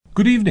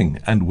Good evening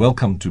and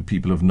welcome to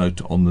People of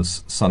Note on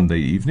this Sunday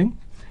evening.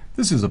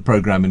 This is a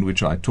program in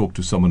which I talk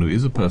to someone who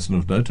is a person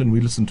of note and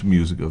we listen to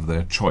music of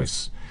their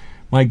choice.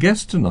 My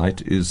guest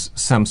tonight is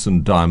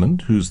Samson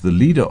Diamond, who's the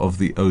leader of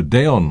the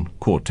Odeon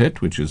Quartet,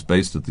 which is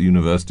based at the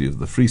University of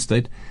the Free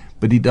State,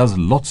 but he does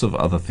lots of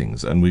other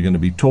things, and we're going to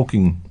be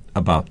talking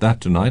about that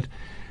tonight.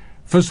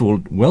 First of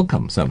all,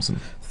 welcome, Samson.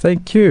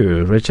 Thank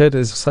you, Richard.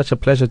 It's such a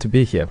pleasure to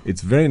be here.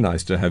 It's very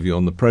nice to have you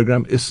on the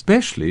program,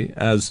 especially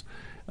as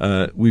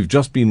we've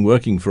just been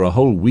working for a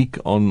whole week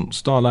on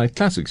Starlight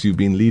Classics. You've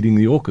been leading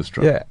the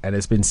orchestra. Yeah, and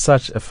it's been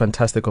such a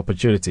fantastic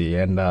opportunity.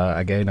 And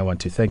again, I want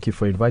to thank you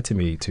for inviting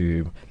me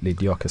to lead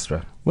the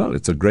orchestra. Well,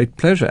 it's a great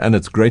pleasure, and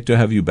it's great to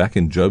have you back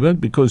in Joburg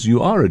because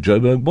you are a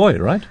Joburg boy,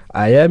 right?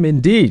 I am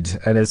indeed,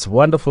 and it's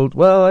wonderful.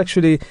 Well,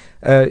 actually,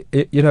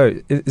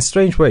 in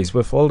strange ways,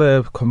 with all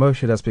the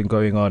commotion that's been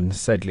going on,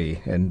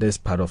 sadly, in this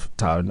part of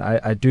town,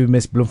 I do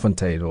miss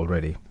Bloemfontein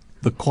already.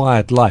 The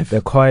quiet life. The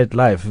quiet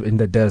life in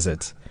the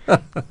desert.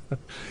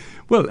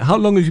 Well, how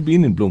long have you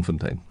been in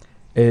Bloemfontein?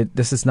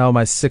 This is now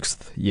my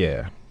 6th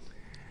year.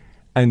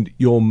 And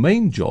your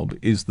main job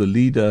is to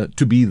be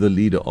the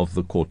leader of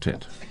the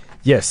quartet.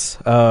 Yes.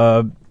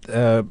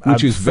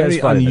 Which is very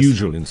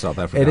unusual in South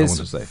Africa, It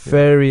is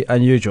very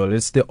unusual.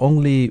 It's the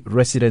only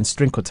resident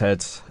string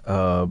quartet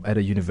at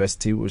a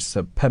university, which is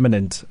a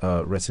permanent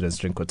resident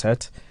string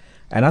quartet.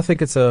 And I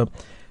think it's a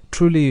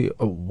truly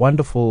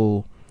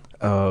wonderful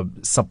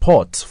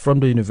support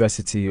from the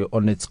university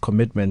on its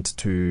commitment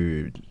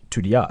to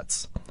the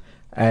arts.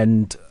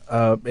 And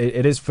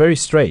it is very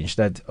strange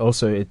that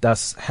also it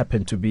does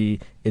happen to be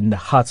in the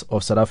heart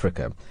of South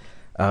Africa.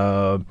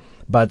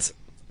 But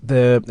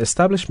the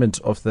establishment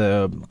of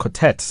the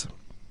quartet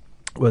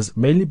was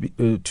mainly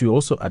to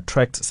also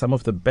attract some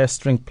of the best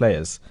string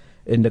players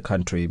in the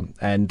country,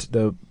 and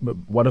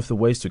one of the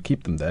ways to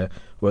keep them there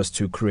was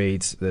to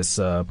create this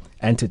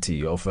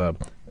entity of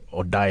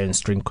Odeon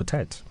String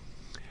Quartet.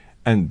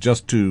 And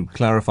just to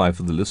clarify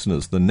for the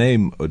listeners, the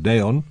name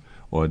Odeon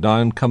or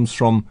Odeon comes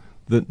from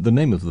the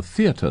name of the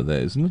theatre there,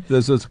 isn't it?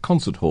 There's a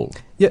concert hall.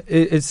 Yeah,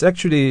 it's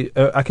actually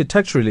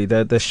architecturally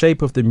the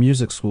shape of the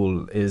music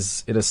school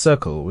is in a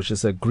circle, which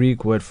is a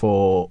Greek word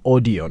for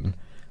Odeon,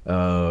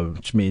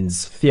 which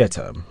means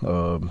theatre,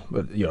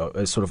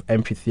 a sort of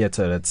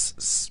amphitheatre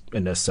that's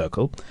in a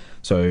circle.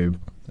 So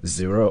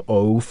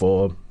 0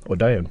 for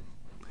Odeon.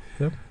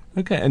 Yeah.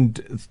 Okay,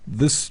 and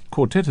this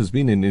quartet has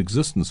been in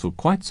existence for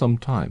quite some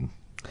time.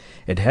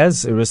 It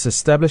has. It was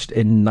established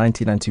in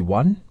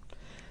 1991.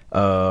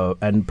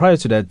 And prior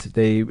to that,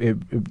 they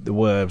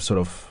were sort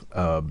of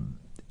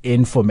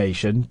in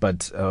formation,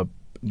 but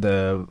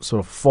the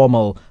sort of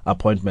formal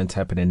appointment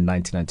happened in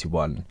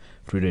 1991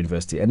 through the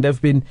university. And there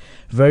have been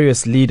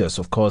various leaders,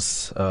 of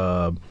course,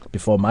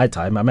 before my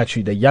time. I'm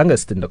actually the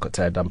youngest in the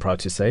quartet, I'm proud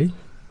to say.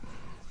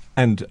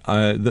 And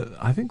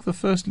I think the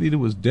first leader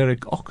was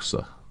Derek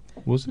Oxer,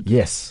 was it?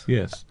 Yes.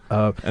 Yes.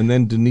 And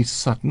then Denise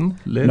Sutton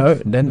led? No,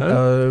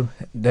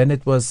 then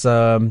it was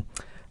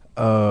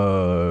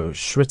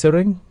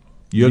Schwittering.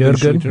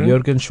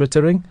 Jürgen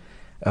Schwittering.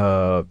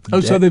 So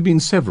there have been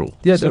several.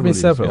 Yeah, there have been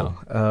several.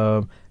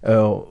 Yeah.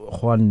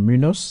 Juan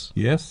Munoz.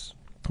 Yes.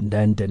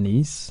 Then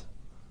Denise.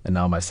 And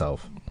now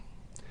myself.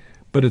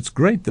 But it's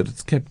great that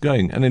it's kept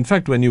going. And in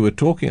fact, when you were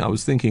talking, I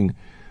was thinking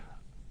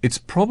it's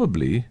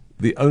probably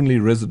the only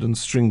resident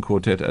string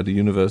quartet at a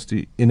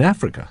university in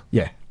Africa.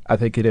 Yeah, I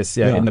think it is.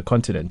 Yeah, in the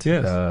continent.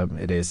 Yes.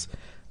 It is,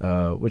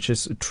 which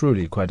is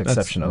truly quite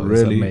exceptional.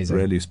 That's really, it's amazing.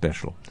 Really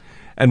special.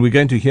 And we're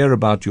going to hear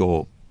about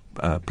your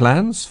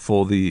plans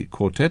for the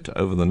quartet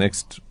over the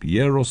next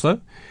year or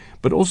so,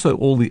 but also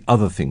all the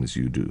other things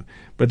you do.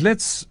 But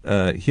let's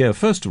hear,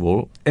 first of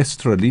all,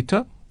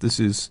 Estrelita. This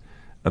is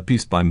a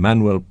piece by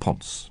Manuel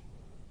Ponce.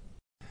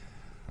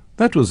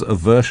 That was a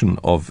version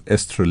of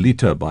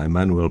Estrelita by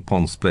Manuel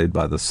Ponce, played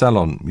by the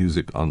Salon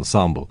Music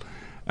Ensemble.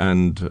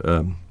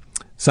 And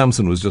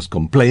Samson was just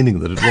complaining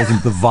that it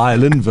wasn't the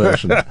violin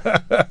version,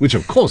 which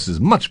of course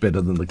is much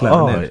better than the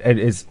clarinet. Oh, it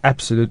is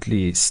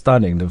absolutely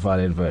stunning, the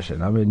violin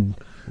version. I mean,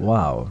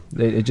 wow.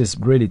 It just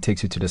really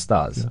takes you to the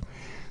stars. Yeah.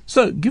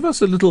 So give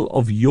us a little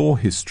of your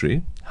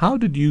history. How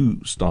did you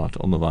start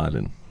on the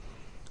violin?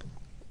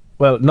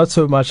 Well, not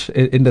so much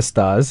in the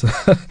stars.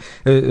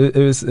 it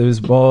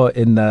was more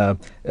in the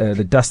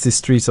dusty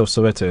streets of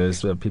Soweto,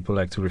 as people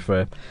like to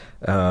refer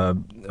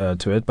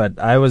to it. But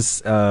I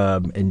was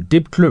in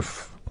Deep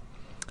Kloof,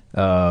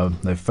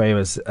 the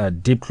famous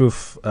Deep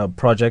Kloof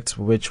project,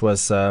 which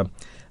was the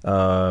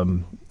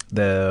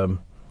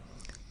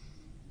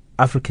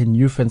African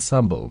Youth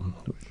Ensemble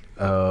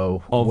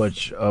of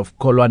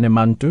Kolwane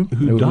Mantu,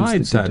 who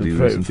died sadly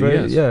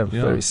recently.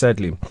 Very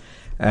sadly.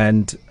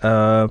 And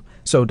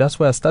so that's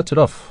where I started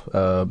off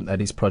at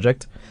this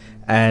project,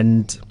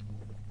 and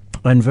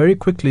very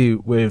quickly,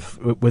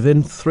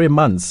 within 3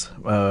 months,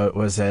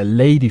 was a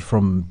lady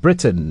from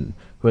Britain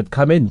who had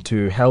come in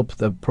to help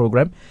the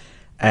program,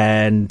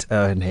 and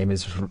her name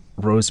is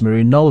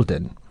Rosemary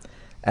Nolden.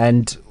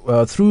 And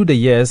through the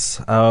years,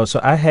 so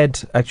I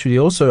had actually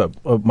also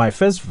my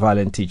first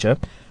violin teacher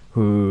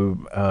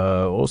who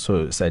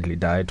also sadly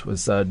died,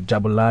 was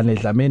Jabulani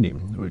Dlamini,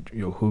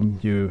 whom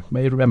you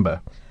may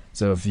remember.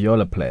 So a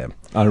viola player.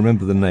 I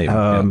remember the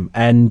name.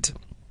 And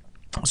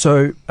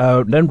so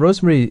then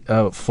Rosemary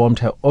formed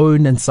her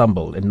own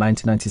ensemble in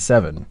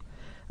 1997.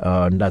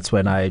 And that's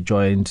when I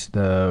joined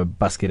the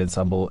Basket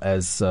Ensemble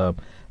as founding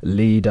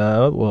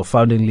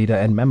leader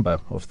and member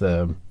of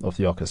the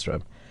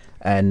orchestra.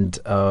 And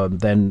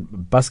then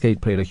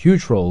Basket played a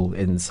huge role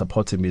in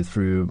supporting me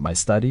through my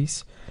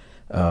studies,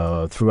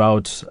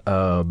 throughout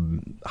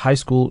high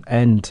school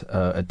and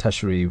at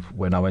tertiary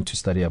when I went to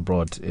study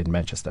abroad in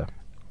Manchester.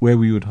 Where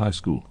were you at high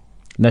school?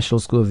 National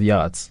School of the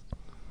Arts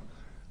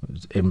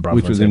in Braamfontein.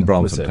 Which was in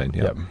Braamfontein,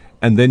 yeah.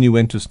 And then you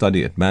went to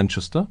study at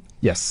Manchester?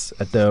 Yes,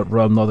 at the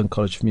Royal Northern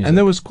College of Music. And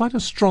there was quite a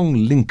strong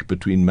link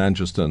between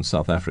Manchester and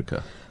South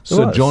Africa.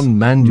 Sir John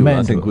Mandel,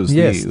 I think, was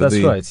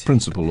the right.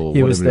 principal or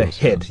he whatever was the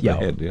head, The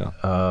head,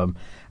 yeah.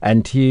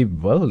 And he,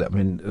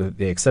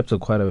 they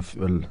accepted quite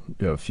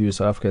a few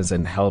South Africans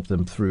and helped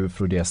them through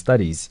their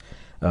studies,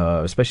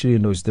 especially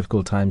in those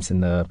difficult times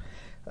in the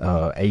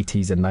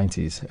 80s and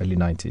 90s, early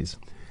 90s.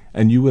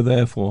 And you were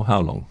there for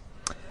how long?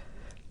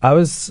 I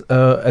was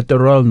at the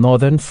Royal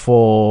Northern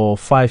for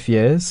 5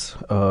 years,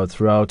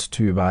 throughout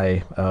to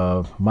my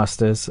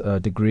master's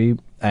degree,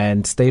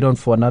 and stayed on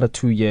for another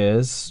 2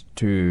 years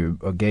to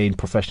gain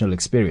professional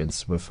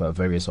experience with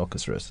various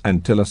orchestras.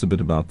 And tell us a bit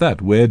about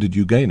that. Where did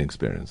you gain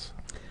experience?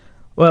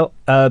 Well,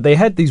 they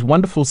had these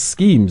wonderful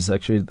schemes,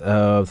 actually,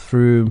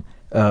 through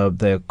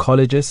the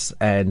colleges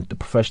and the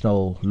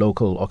professional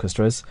local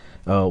orchestras,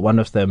 one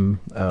of them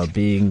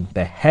being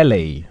the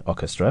Helle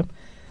Orchestra,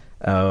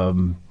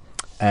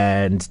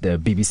 and the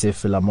BBC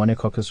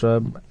Philharmonic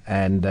Orchestra,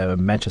 and the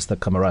Manchester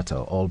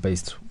Camerata, all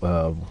based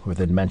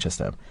within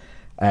Manchester.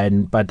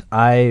 But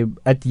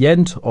at the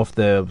end of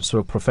the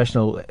sort of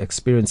professional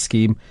experience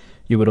scheme,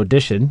 you would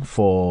audition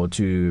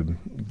to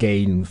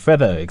gain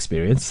further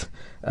experience,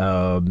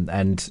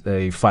 and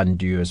they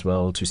fund you as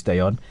well to stay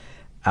on.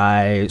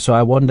 So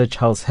I won the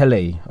Charles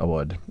Helle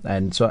Award,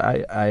 and so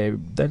I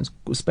then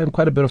spent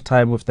quite a bit of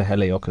time with the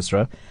Helle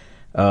Orchestra.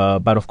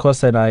 But of course,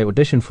 then I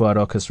auditioned for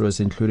other orchestras,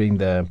 including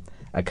the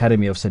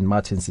Academy of St.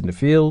 Martin's in the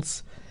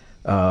Fields,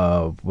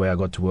 where I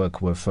got to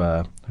work with.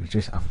 I've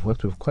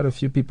worked with quite a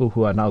few people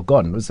who are now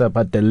gone.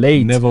 But the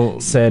late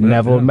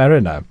Neville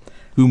Mariner,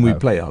 whom we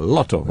play a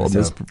lot of on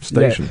this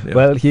station. Yeah.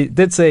 Well, he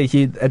did say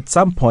at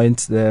some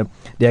point the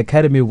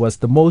Academy was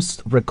the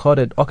most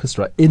recorded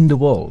orchestra in the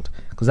world,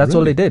 because that's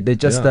all they did. They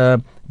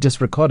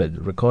just recorded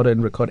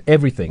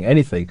everything,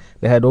 anything.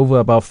 They had over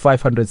about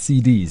 500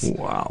 CDs.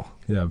 Wow.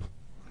 Yeah.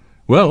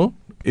 Well,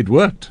 it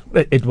worked.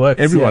 It worked.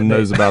 Everyone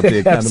knows about the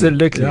Academy.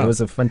 Absolutely. Yeah. It was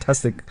a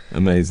fantastic.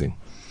 Amazing.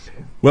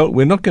 Well,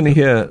 we're not going to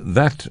hear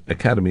that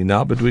Academy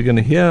now, but we're going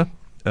to hear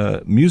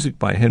music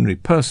by Henry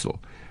Purcell.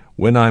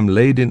 When I'm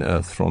Laid in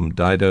Earth from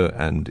Dido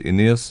and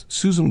Aeneas.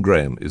 Susan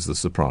Graham is the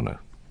soprano.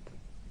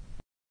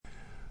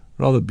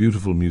 Rather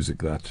beautiful music,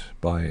 that,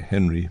 by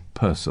Henry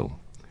Purcell.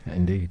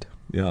 Indeed.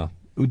 Yeah.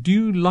 Do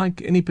you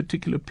like any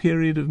particular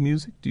period of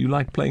music? Do you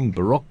like playing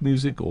Baroque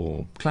music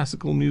or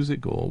classical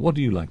music, or what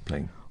do you like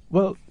playing?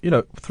 Well,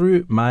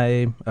 through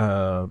my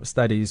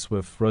studies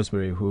with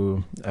Rosemary,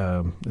 who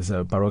is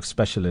a Baroque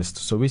specialist,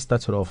 so we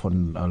started off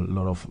on a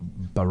lot of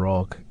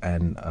Baroque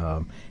and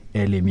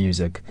early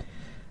music.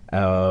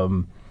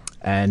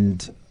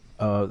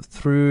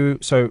 Through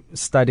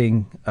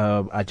studying,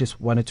 I just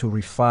wanted to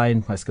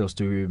refine my skills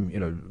to,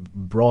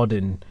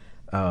 broaden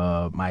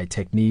my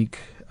technique,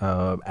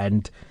 so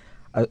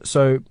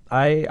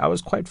I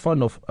was quite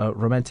fond of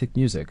romantic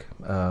music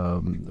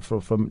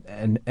from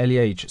an early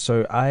age.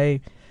 So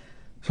I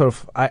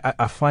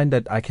find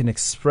that I can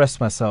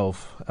express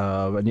myself,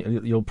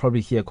 and you'll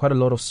probably hear quite a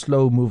lot of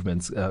slow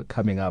movements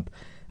coming up,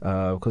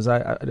 because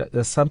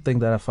there's something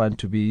that I find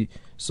to be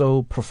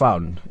so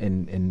profound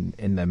in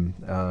them,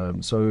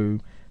 so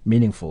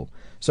meaningful.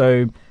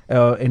 So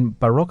in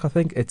Baroque, I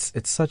think it's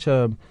such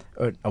a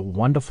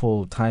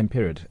wonderful time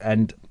period,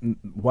 and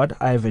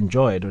what I've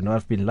enjoyed and what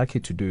I've been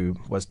lucky to do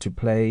was to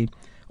play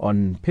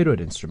on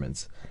period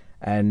instruments.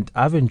 And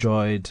I've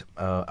enjoyed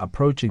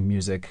approaching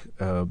music,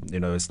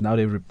 it's now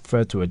they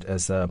refer to it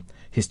as a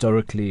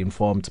historically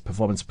informed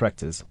performance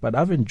practice. But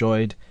I've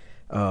enjoyed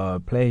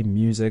playing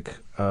music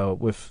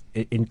with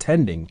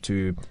intending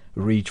to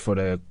reach for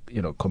the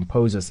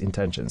composer's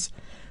intentions,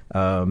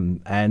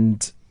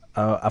 and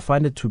I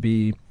find it to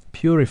be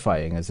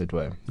purifying, as it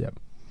were. Yeah.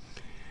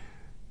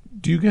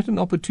 Do you get an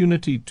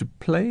opportunity to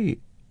play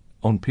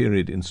on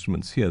period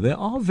instruments here? There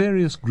are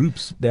various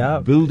groups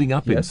building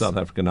up in South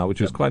Africa now, which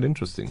is quite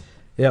interesting.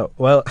 Yeah,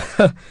 well,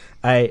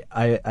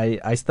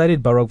 I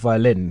studied Baroque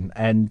violin,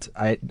 and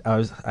I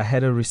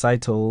had a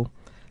recital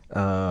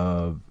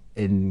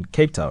in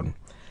Cape Town,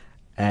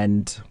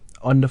 and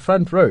on the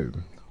front row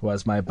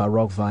was my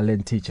Baroque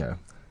violin teacher,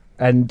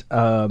 and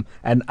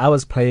I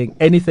was playing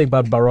anything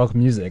but Baroque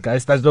music. I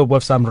started off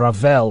with some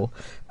Ravel,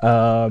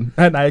 and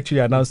I actually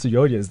announced to the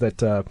audience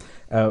that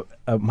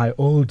my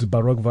old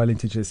Baroque violin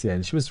teacher is here,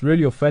 and she was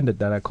really offended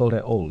that I called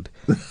her old.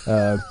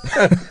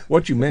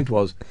 What you meant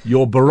was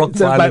your Baroque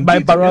So violin my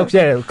teacher, Baroque,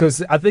 yeah,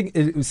 because I think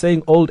it was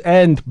saying old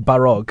and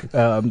Baroque,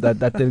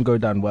 that didn't go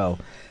down well.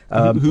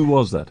 Who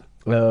was that?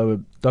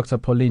 Dr.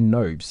 Pauline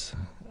Nobes,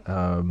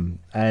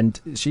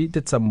 and she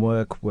did some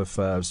work with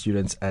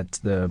students at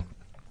the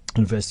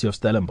University of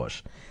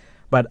Stellenbosch.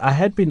 But I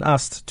had been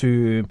asked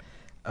to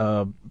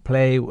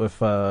play with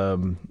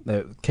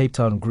the Cape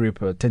Town group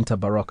Tinta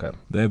Barocca.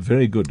 They're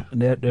very good.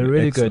 They're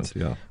really excellent,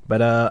 good. Yeah.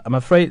 But I'm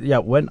afraid,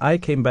 when I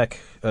came back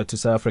to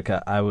South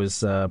Africa, I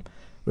was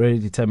really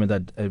determined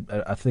that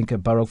I think a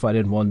Baroque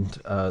violin won't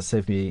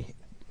serve me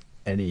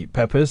any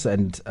purpose,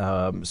 and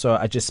so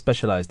I just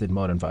specialized in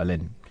modern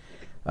violin,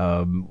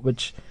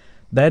 which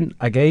then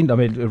again,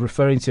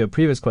 referring to your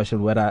previous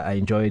question, whether I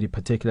enjoy any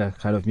particular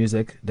kind of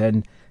music,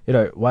 then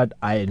what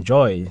I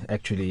enjoy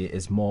actually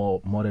is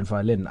more modern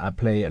violin. I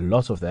play a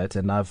lot of that,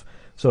 and I've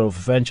sort of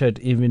ventured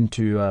even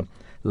to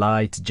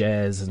light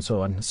jazz and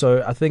so on.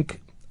 So I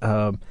think,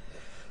 for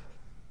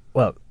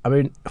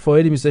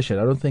any musician,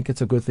 I don't think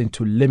it's a good thing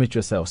to limit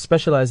yourself.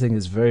 Specializing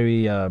is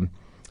very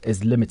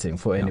is limiting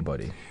for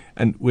anybody.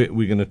 And we're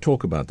going to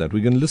talk about that.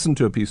 We're going to listen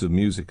to a piece of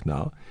music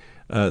now.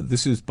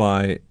 This is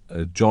by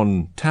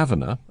John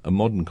Tavener, a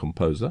modern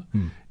composer.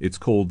 It's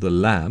called The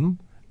Lamb,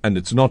 and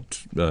it's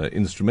not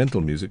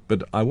instrumental music,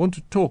 but I want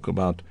to talk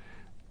about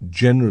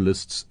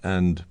generalists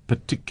and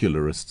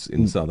particularists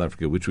in South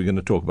Africa, which we're going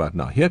to talk about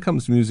now. Here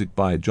comes music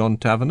by John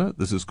Tavener.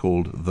 This is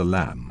called The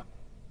Lamb.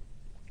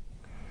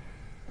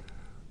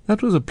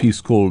 That was a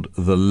piece called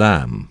The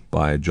Lamb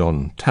by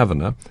John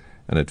Tavener,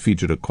 and it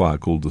featured a choir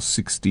called the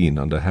 16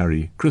 under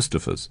Harry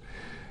Christophers.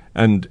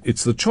 And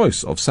it's the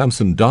choice of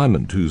Samson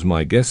Diamond, who's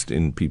my guest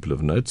in People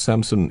of Note.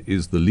 Samson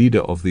is the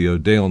leader of the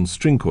Odeon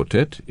String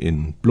Quartet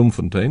in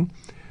Bloemfontein,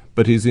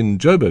 but he's in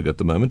Joburg at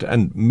the moment,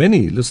 and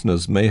many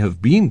listeners may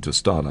have been to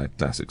Starlight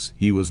Classics.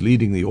 He was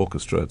leading the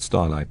orchestra at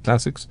Starlight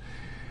Classics,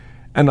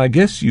 and I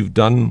guess you've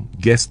done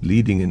guest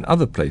leading in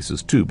other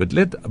places too.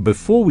 But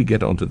before we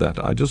get onto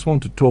that, I just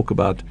want to talk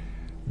about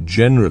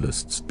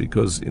generalists,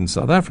 because in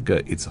South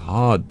Africa it's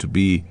hard to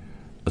be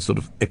a sort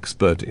of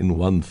expert in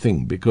one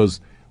thing, because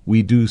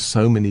we do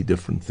so many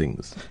different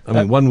things.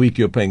 One week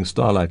you're playing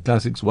Starlight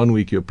Classics, one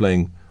week you're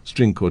playing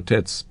string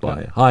quartets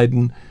by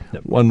Haydn,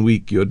 one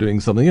week you're doing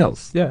something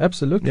else. Yeah,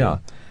 absolutely. Yeah.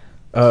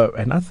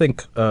 And I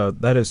think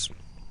that is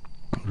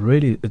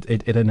really,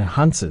 it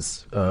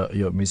enhances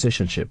your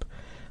musicianship.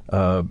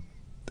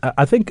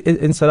 I think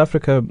in South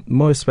Africa,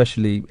 more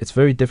especially, it's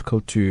very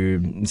difficult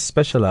to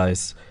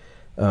specialize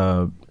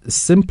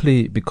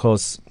simply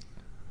because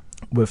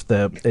with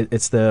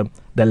it's the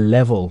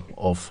level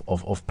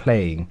of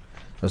playing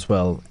as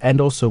well,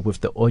 and also with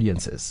the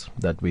audiences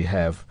that we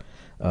have.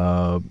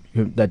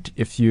 That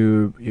if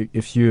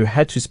you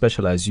had to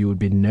specialize, you would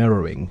be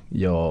narrowing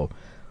your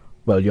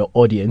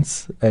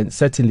audience and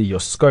certainly your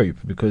scope,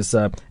 because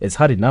it's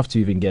hard enough to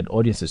even get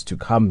audiences to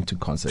come to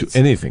concerts, To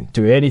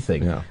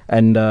anything. Yeah.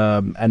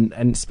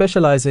 And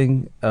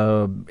specializing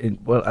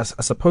I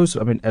suppose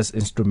as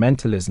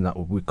instrumentalists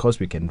now, because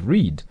we can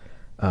read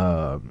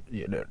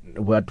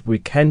what we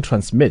can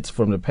transmit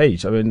from the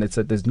page.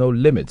 There's no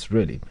limits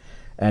really,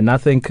 and I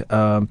think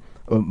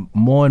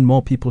more and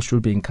more people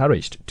should be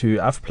encouraged to.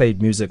 I've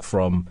played music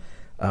from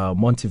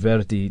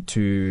Monteverdi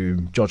to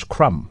George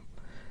Crumb,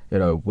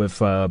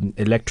 with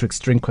electric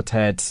string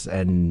quartets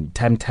and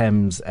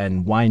tam-tams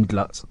and wine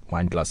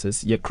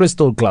glasses,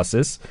 crystal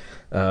glasses.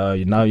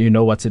 Now you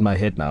know what's in my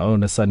head now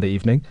on a Sunday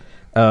evening,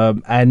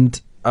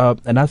 and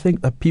I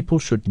think that people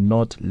should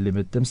not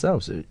limit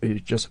themselves.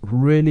 It just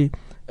really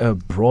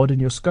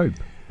broaden your scope.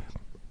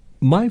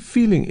 My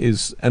feeling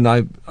is, and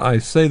I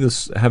say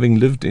this having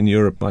lived in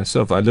Europe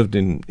myself, I lived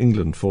in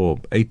England for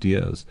 8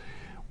 years,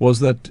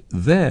 was that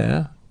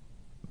there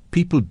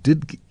people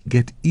did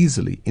get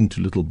easily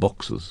into little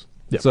boxes.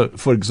 Yep. So,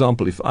 for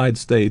example, if I'd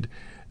stayed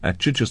at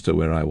Chichester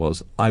where I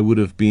was, I would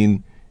have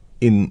been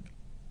in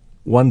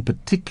one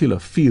particular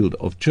field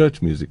of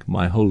church music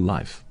my whole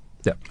life,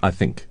 I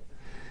think.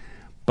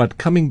 But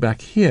coming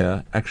back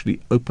here actually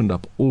opened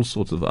up all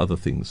sorts of other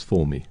things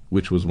for me,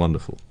 which was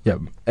wonderful. Yeah,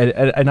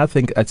 and I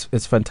think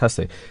it's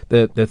fantastic.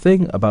 The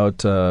thing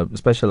about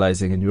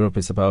specializing in Europe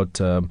is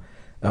about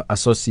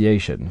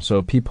association.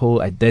 So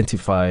people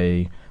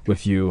identify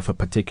with you with a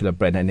particular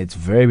brand, and it's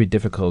very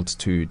difficult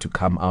to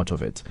come out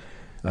of it.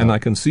 And I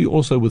can see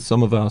also with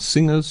some of our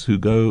singers who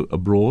go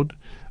abroad,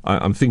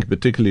 I'm thinking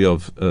particularly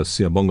of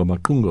Siyabonga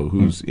Makungo,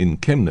 who's in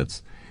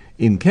Chemnitz.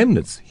 In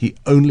Chemnitz, he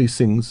only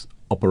sings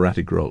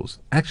operatic roles.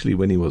 Actually,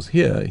 when he was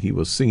here, he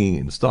was singing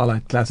in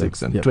Starlight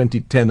Classics and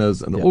 20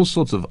 tenors and all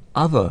sorts of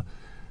other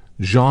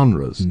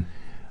genres,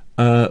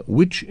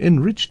 which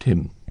enriched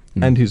him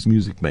and his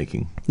music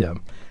making. Yeah,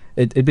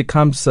 it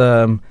becomes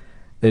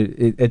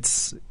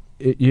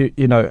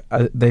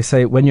they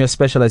say when you're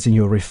specializing,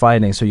 you're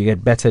refining, so you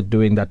get better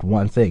doing that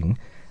one thing.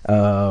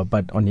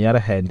 but on the other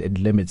hand, it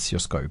limits your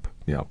scope.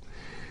 Yeah.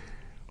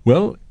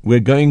 Well, we're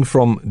going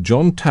from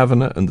John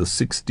Tavener and the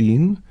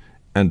 16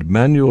 and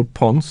Manuel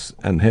Ponce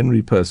and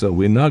Henry Purcell.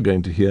 We're now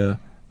going to hear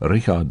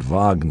Richard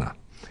Wagner.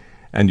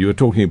 And you were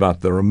talking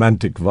about the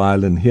romantic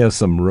violin. Here's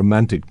some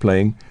romantic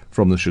playing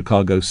from the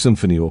Chicago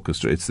Symphony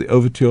Orchestra. It's the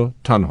Overture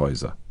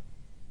Tannhäuser.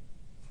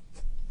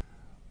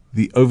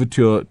 The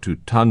Overture to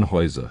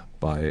Tannhäuser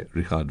by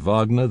Richard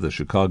Wagner, the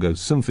Chicago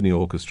Symphony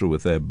Orchestra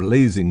with their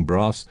blazing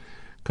brass,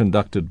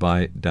 conducted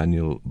by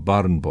Daniel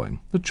Barenboim,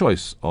 the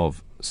choice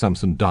of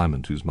Samson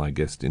Diamond, who's my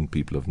guest in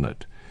People of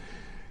Note.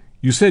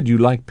 You said you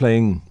like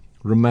playing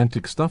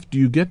romantic stuff. Do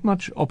you get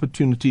much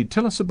opportunity?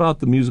 Tell us about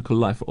the musical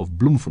life of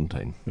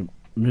Bloemfontein.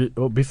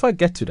 Well, before I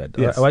get to that,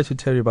 yes. I want to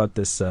tell you about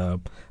this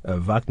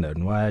Wagner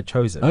and why I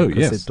chose it. Oh,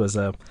 because yes. It was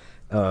a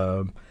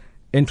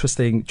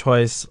interesting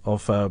choice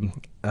of a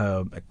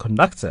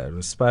conductor,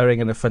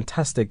 aspiring and a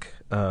fantastic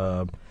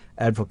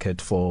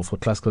advocate for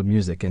classical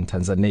music in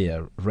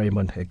Tanzania,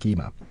 Raymond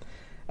Hekima.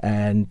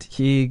 And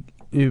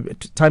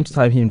time to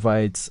time, he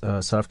invites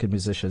South African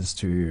musicians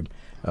to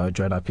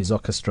join up his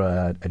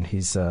orchestra and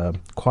his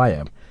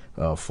choir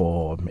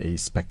for a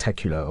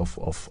spectacular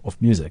of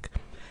music.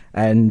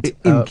 And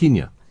in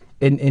Kenya,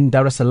 in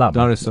Dar es Salaam,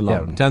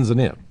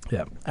 Tanzania.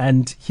 Yeah,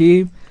 and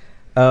he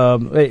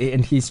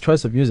and his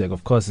choice of music,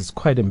 of course, is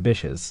quite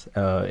ambitious,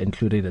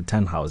 including the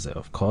Tannhäuser,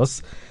 of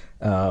course.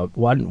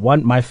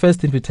 My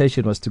first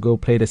invitation was to go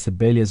play the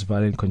Sibelius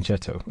Violin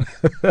Concerto,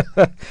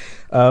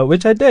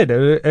 which I did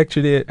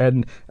actually.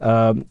 And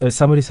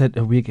somebody said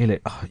a week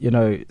later,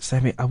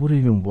 Sammy, I wouldn't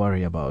even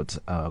worry about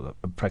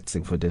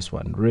practicing for this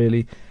one,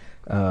 really.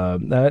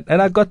 And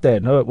I got there.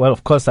 No, well,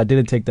 of course, I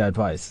didn't take the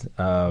advice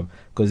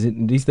because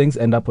these things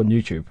end up on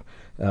YouTube.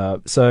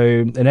 So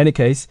in any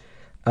case,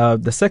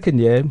 the second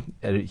year,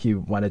 he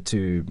wanted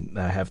to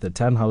have the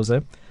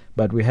Tannhäuser.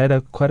 But we had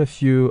quite a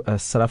few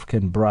South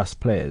African brass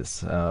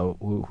players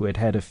who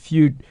had a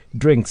few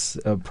drinks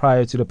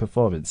prior to the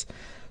performance.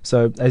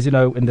 So, as you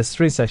know, in the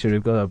string section,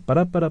 we've got a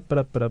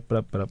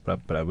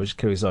which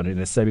carries on in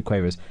a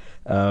semi-quavers,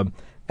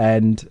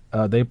 and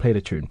they played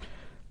a tune.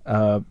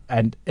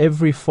 And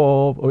every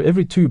 4 or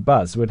every 2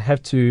 bars would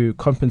have to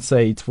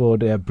compensate for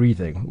their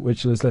breathing,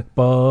 which was like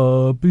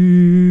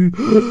ba-bee,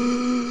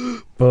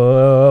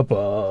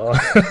 ba-ba.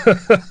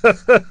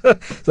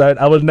 So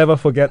I will never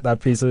forget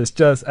that piece. So it's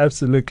just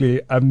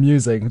absolutely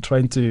amusing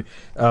trying to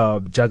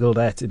juggle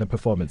that in a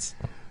performance.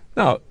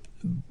 Now,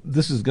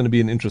 this is going to be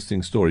an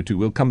interesting story too.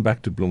 We'll come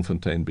back to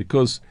Bloemfontein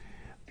because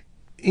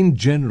in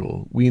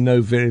general, we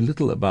know very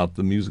little about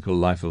the musical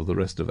life of the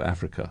rest of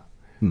Africa.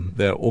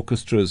 There are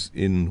orchestras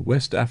in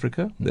West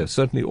Africa. There are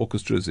certainly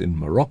orchestras in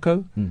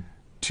Morocco,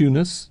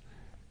 Tunis,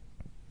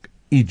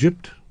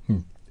 Egypt,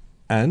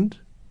 and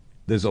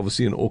there's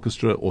obviously an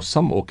orchestra or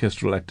some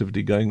orchestral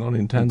activity going on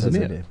in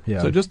Tanzania.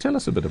 Yeah. So just tell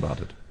us a bit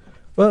about it.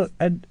 Well,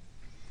 and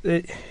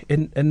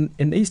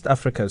in East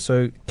Africa,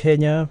 so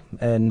Kenya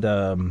and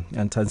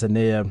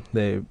Tanzania,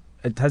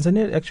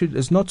 Tanzania actually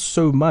there's not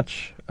so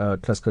much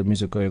classical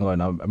music going on.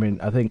 I mean,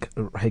 I think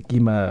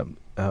Hekima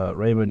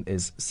Raymond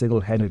is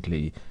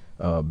single-handedly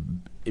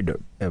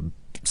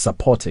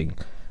supporting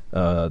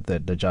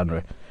the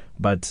genre.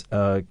 But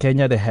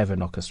Kenya, they have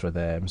an orchestra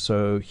there.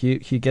 So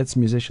he gets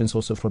musicians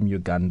also from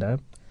Uganda.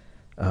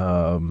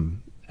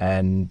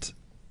 And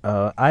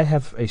I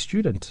have a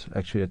student,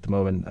 actually, at the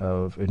moment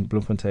in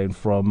Bloemfontein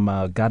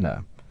from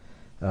Ghana,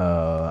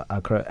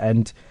 Accra.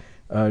 And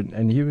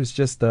he was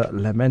just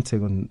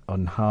lamenting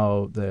on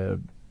how the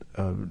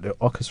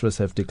orchestras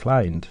have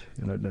declined.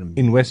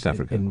 In West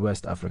Africa. In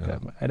West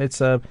Africa. Yeah. And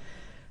it's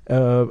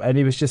and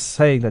he was just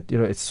saying that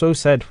it's so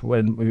sad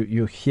when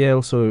you hear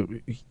also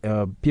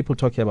people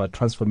talking about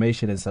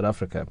transformation in South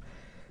Africa,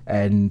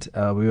 and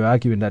we were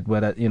arguing that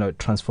whether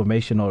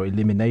transformation or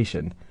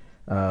elimination,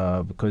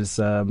 because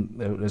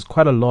there's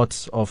quite a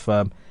lot of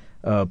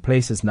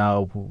places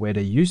now where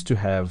they used to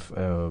have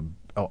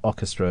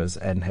orchestras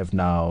and have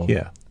now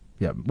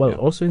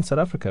also in South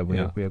Africa we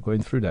are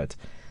going through that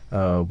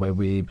where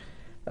we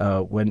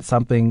when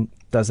something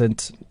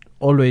doesn't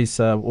always,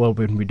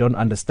 when we don't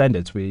understand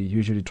it, we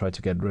usually try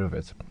to get rid of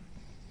it.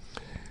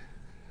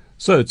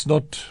 So it's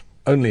not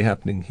only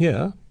happening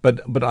here,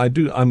 but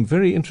I'm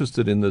very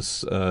interested in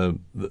this,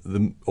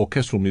 the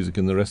orchestral music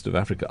in the rest of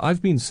Africa. I've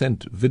been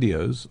sent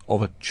videos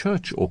of a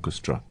church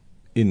orchestra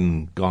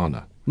in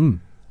Ghana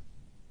and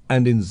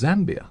in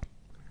Zambia,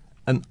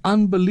 an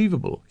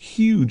unbelievable,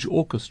 huge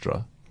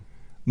orchestra,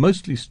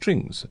 mostly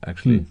strings,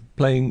 actually,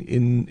 playing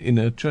in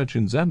a church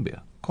in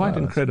Zambia. Quite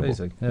incredible. That's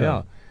amazing.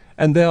 Yeah.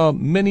 And there are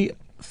many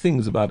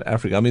things about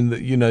Africa. I mean,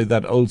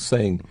 that old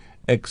saying,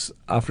 ex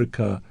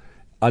Africa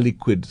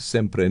aliquid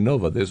sempre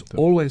nova. There's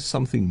always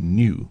something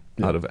new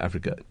out of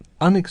Africa,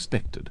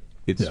 unexpected.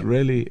 It's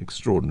really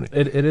extraordinary.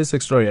 It is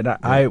extraordinary.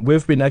 And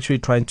we've been actually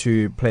trying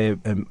to play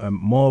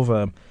more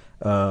of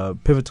a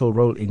pivotal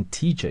role in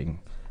teaching.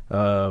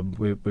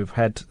 We've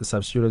had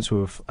some students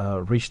who have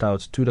reached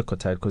out to the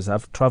quartet because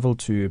I've traveled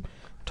to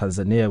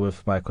Tanzania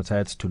with my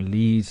quartet to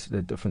lead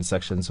the different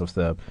sections of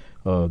the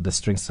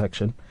string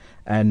section,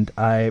 And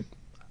I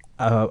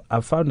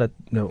found that,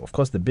 of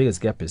course, the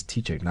biggest gap is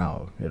teaching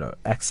now.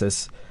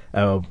 Access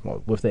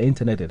with the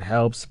internet, it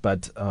helps,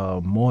 but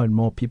more and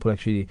more people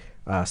actually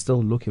are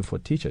still looking for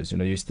teachers.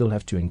 You still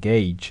have to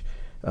engage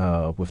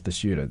with the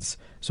students.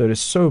 So there's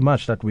so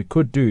much that we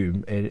could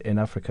do in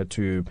Africa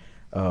to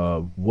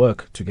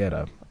work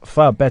together,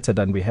 far better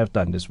than we have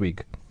done this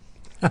week.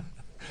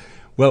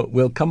 Well,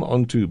 we'll come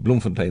on to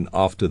Bloemfontein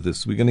after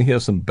this. We're going to hear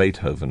some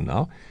Beethoven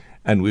now.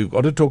 And we've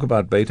got to talk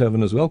about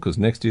Beethoven as well, because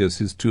next year is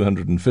his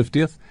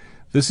 250th.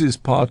 This is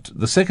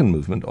the second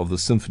movement of the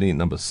Symphony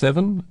No.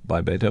 7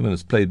 by Beethoven.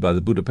 It's played by the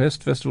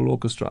Budapest Festival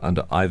Orchestra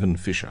under Ivan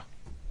Fischer.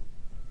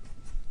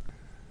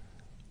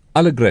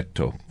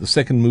 Allegretto, the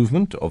second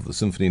movement of the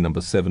Symphony No.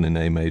 7 in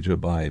A major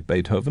by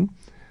Beethoven.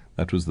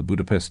 That was the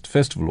Budapest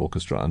Festival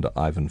Orchestra under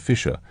Ivan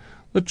Fischer.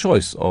 The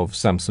choice of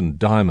Samson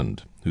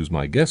Diamond, who's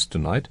my guest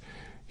tonight.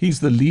 He's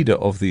the leader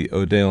of the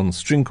Odeon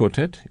String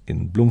Quartet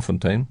in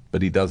Bloemfontein,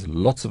 but he does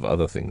lots of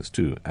other things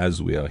too,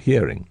 as we are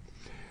hearing.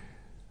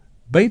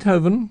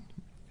 Beethoven,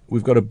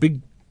 we've got a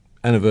big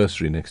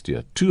anniversary next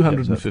year,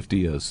 250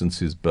 years since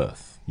his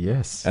birth.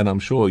 Yes. And I'm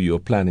sure you're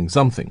planning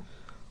something.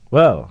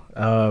 Well,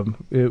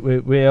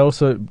 we're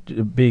also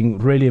being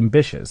really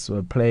ambitious.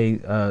 We're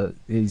playing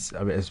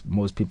as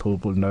most people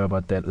will know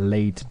about that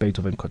late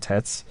Beethoven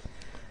quartets.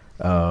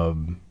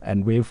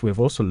 And we've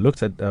also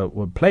looked at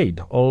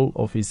played all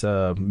of his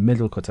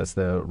middle quartets,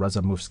 the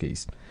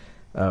Razamovskys.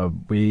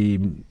 We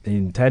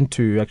intend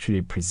to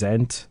actually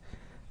present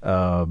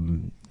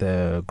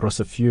the Grosse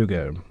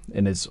Fuge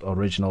in its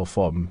original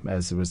form,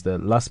 as it was the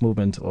last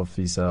movement of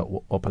his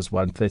Opus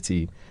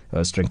 130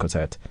 string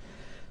quartet.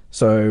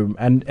 So,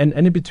 and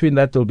in between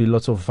that, there'll be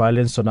lots of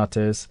violin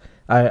sonatas.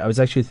 I was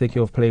actually thinking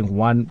of playing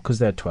one, because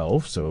there are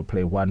 12, so we'll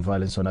play one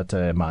violin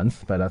sonata a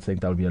month, but I think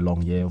that'll be a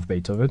long year of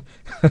Beethoven.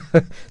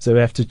 So we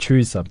have to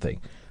choose something.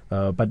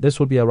 But this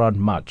will be around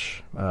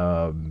March,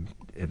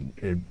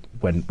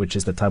 which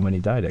is the time when he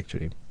died,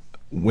 actually.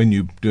 When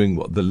you're doing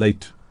what, the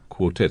late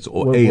quartets,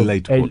 or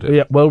late quartet?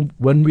 Yeah, well,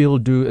 when we'll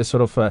do a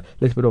sort of a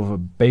little bit of a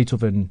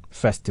Beethoven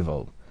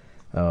festival,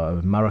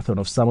 marathon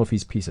of some of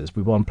his pieces.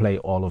 We won't play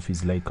all of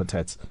his late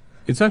quartets.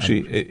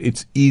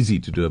 It's easy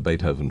to do a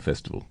Beethoven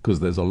festival because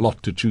there's a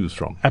lot to choose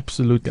from.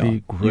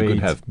 Absolutely great. You can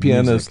have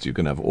pianists, music. you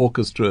can have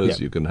orchestras,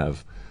 you can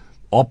have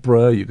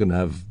opera, you can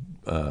have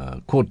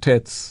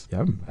quartets.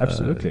 Yeah,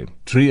 absolutely.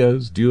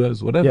 Trios,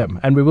 duos, whatever. Yeah,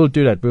 and we will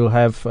do that. We'll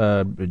have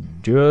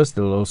duos.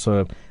 There'll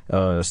also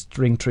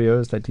string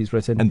trios that he's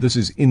written. And this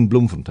is in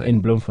Bloemfontein?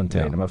 In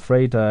Bloemfontein. Yeah. I'm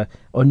afraid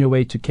on your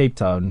way to Cape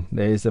Town,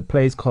 there's a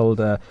place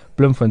called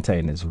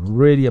Bloemfontein. It's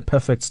really a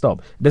perfect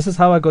stop. This is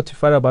how I got to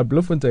find out about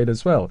Bloemfontein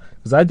as well,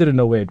 because I didn't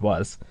know where it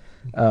was.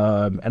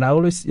 And I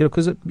always,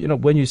 because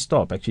when you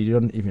stop, actually, you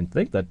don't even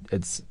think that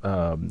it's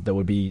there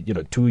will be,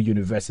 2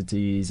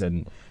 universities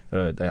and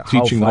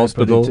teaching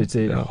hospital.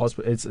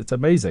 It's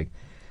amazing.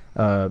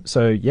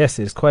 So yes,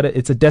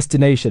 it's a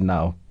destination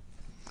now.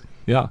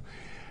 Yeah.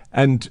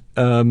 And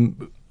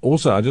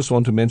also, I just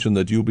want to mention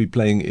that you'll be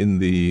playing in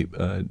the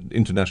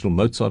International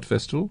Mozart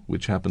Festival,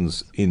 which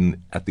happens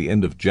at the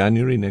end of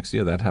January next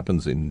year. That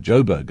happens in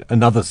Joburg,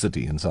 another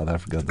city in South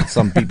Africa that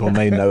some people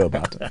may know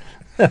about.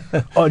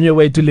 On your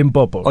way to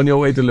Limpopo. On your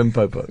way to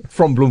Limpopo,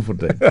 from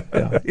Bloemfontein.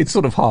 Yeah, it's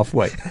sort of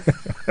halfway.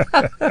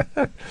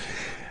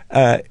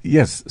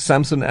 Yes,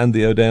 Samson and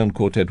the Odeon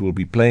Quartet will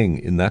be playing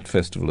in that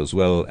festival as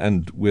well,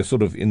 and we're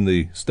sort of in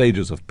the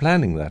stages of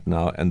planning that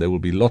now, and there will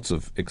be lots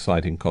of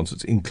exciting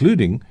concerts,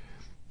 including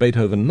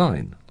Beethoven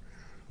 9.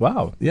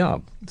 Wow. Yeah,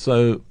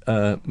 so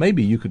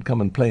maybe you could come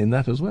and play in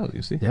that as well,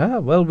 you see. Yeah,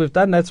 well, we've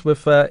done that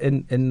with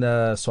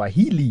in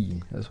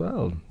Swahili as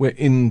well. We're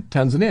in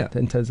Tanzania.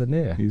 In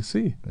Tanzania. You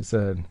see.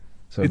 So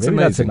it's maybe amazing.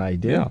 That's an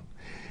idea. Yeah.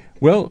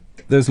 Well,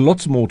 there's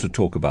lots more to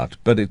talk about,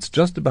 but it's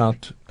just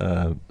about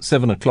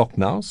 7 o'clock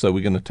now, so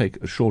we're going to take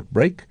a short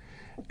break,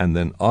 and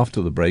then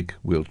after the break,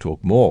 we'll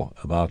talk more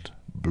about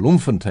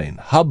Bloemfontein,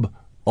 hub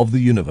of the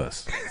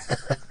universe.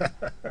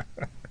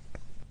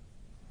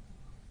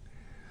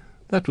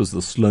 That was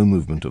the slow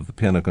movement of the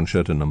Piano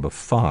Concerto No.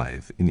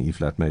 5 in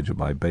E-flat major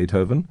by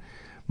Beethoven.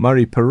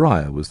 Murray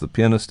Pariah was the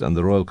pianist, and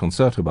the Royal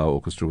Concertgebouw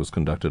Orchestra was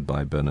conducted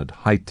by Bernard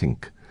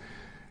Haitink.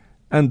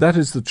 And that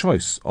is the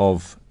choice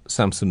of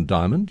Samson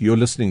Diamond. You're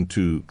listening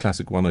to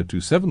Classic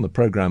 102.7. The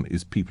program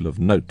is People of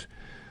Note.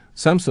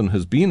 Samson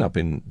has been up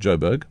in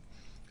Joburg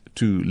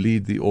to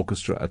lead the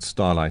orchestra at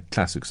Starlight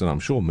Classics, and I'm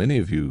sure many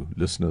of you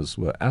listeners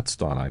were at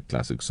Starlight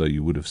Classics, so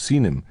you would have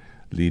seen him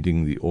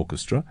leading the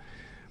orchestra.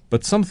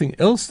 But something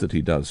else that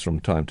he does from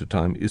time to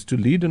time is to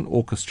lead an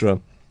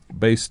orchestra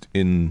based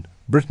in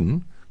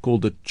Britain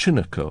called the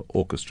Chineke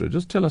Orchestra.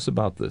 Just tell us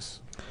about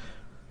this.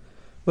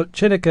 Well,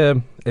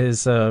 Chineke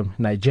is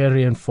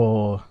Nigerian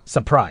for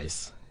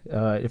surprise.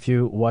 If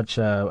you watch,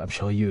 I'm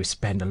sure you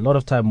spend a lot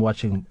of time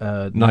watching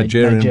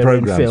Nigerian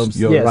programs. Films.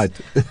 You're yes.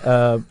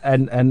 right.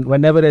 And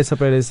whenever they're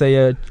surprised,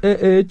 they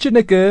say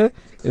Chineke.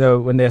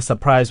 When they're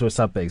surprised with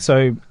something.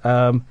 So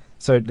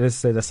So let's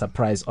say the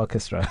surprise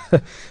orchestra.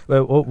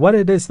 Well, what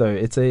it is though,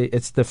 it's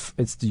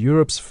the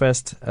Europe's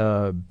first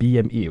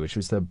BME, which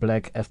was the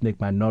Black Ethnic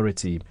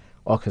Minority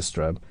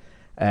Orchestra,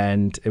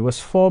 and it was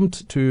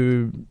formed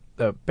to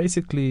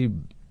basically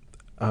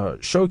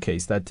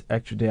showcase that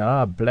actually there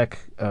are black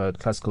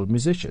classical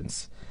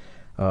musicians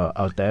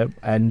out there,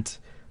 and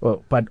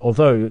but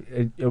although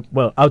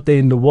out there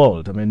in the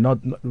world, I mean, not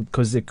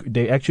because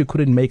they actually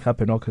couldn't make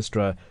up an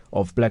orchestra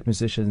of black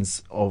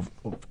musicians of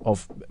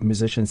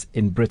musicians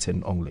in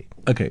Britain only.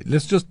 Okay,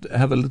 let's just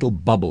have a little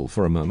bubble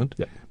for a moment,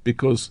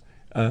 because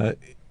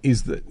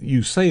is that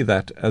you say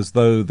that as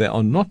though there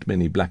are not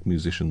many black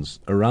musicians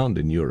around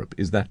in Europe.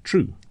 Is that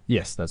true?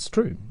 Yes, that's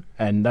true,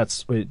 and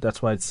that's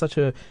why it's such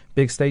a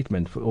big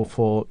statement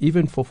for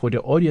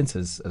the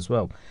audiences as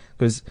well,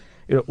 because.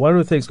 One of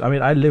the things, I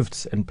mean, I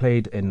lived and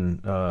played in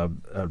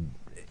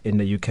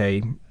the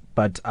UK,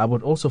 but I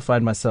would also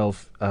find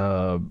myself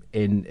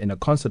in a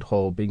concert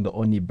hall being the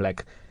only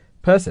black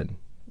person.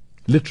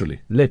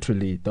 Literally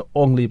the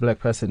only black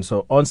person.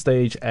 So on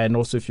stage, and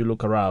also if you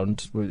look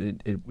around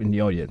in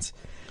the audience.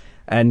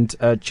 And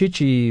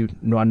Chichi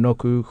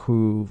Nwanoku,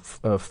 who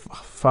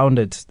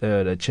founded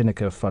the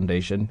Chineke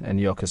Foundation and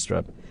the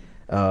orchestra,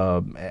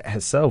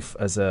 herself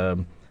as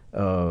a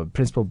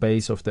principal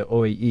bass of the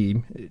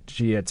OAE,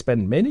 she had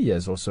spent many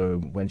years also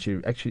when she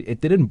actually,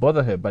 it didn't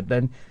bother her, but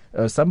then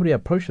somebody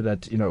approached her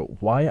that,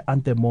 why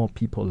aren't there more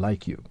people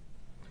like you?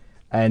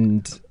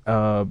 And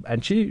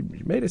she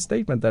made a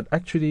statement that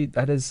actually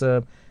that is,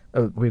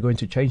 we're going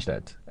to change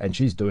that, and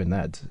she's doing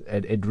that.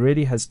 And it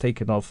really has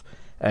taken off,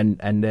 and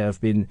there have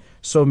been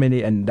so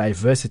many, and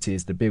diversity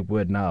is the big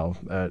word now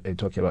they're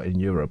talking about in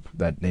Europe,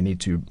 that they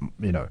need to,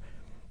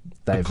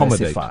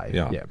 diversify.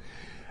 Yeah.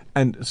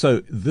 And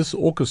so this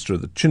orchestra,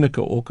 the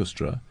Chineke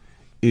Orchestra,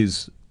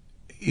 is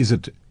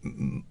it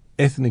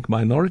ethnic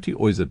minority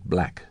or is it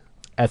black?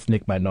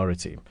 Ethnic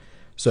minority.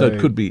 So it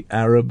could be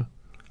Arab.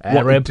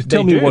 Arab.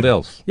 Tell me what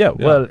else. Yeah,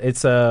 well,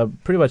 it's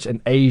pretty much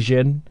an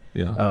Asian,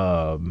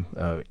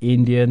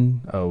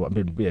 Indian,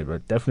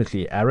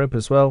 definitely Arab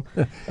as well.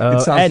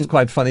 It sounds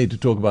quite funny to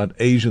talk about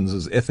Asians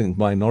as ethnic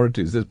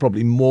minorities. There's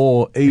probably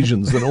more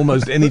Asians than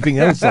almost anything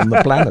else on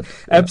the planet.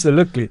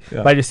 Absolutely.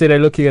 Yeah. But you see, they're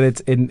looking at it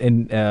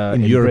in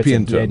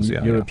European Britain, terms.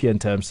 European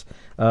terms.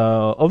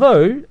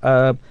 Although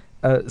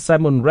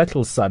Simon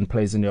Rattle's son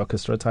plays in the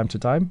orchestra time to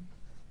time.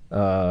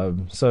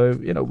 So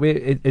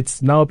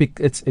it's now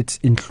it's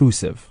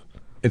inclusive.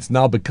 It's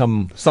now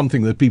become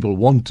something that people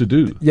want to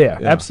do. Yeah,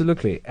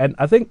 absolutely. And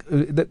I think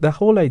the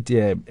whole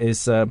idea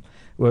is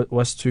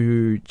was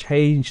to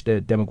change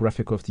the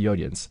demographic of the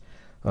audience.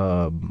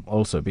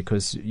 Also,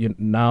 because you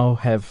now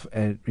have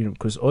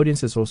because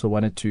audiences also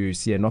wanted to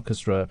see an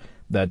orchestra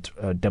that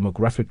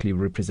demographically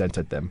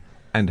represented them.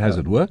 And has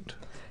it worked?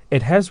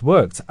 It has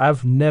worked.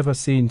 I've never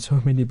seen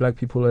so many black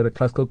people at a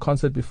classical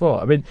concert before.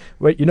 I mean,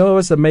 what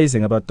was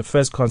amazing about the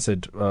first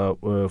concert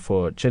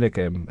for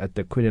Chineke at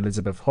the Queen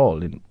Elizabeth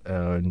Hall in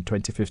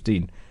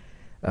 2015.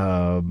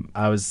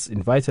 I was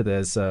invited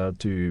as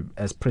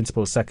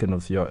principal second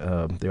of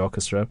the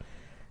orchestra,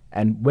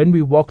 and when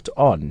we walked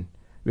on,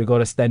 we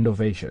got a stand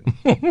ovation.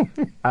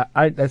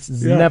 That's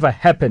never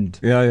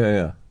happened.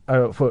 Yeah.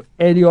 For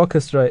any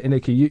orchestra in a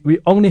key, we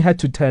only had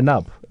to turn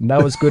up, and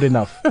that was good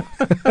enough.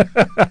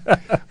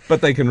 But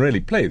they can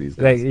really play these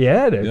days.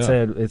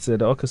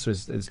 The orchestra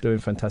is doing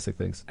fantastic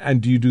things. And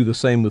do you do the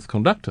same with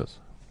conductors?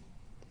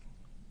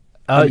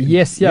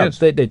 Yes.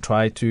 They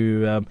try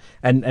to,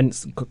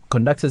 and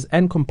conductors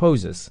and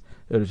composers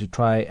to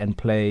try and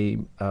play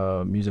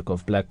music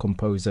of black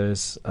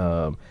composers.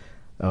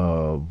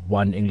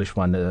 One English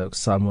one,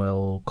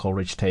 Samuel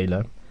Coleridge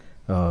Taylor.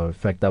 In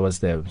fact, that was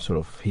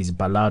his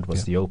ballad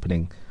was the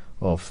opening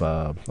of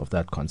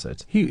that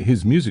concert.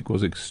 His music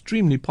was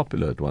extremely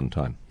popular at one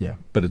time. Yeah.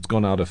 But it's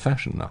gone out of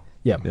fashion now.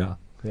 Yeah.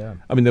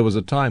 I mean, there was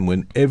a time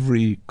when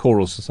every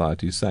choral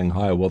society sang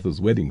Hiawatha's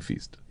Wedding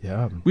Feast.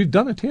 Yeah. We've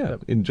done it here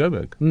in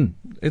Joburg.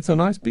 It's a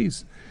nice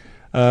piece.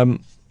 And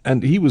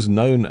he was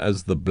known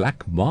as the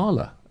Black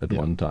Marler at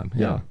one time.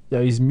 Yeah,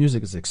 his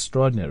music is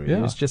extraordinary. Yeah.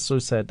 It was just so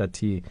sad that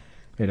he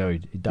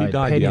died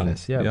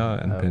penniless. Young.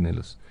 And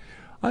penniless.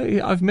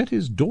 I've met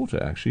his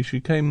daughter, actually.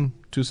 She came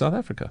to South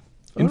Africa.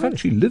 In fact,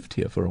 she lived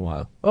here for a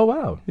while. Oh,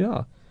 wow.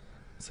 Yeah.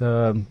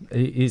 So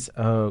his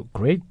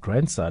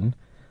great-grandson,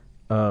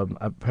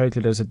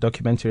 apparently there's a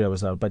documentary that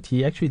was out, but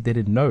he actually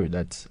didn't know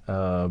that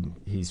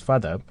his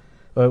father,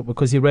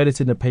 because he read it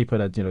in the paper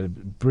that,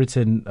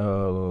 Britain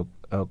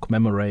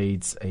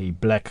commemorates a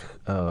black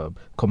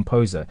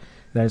composer.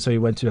 Then so he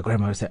went to the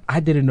grandmother and said, I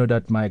didn't know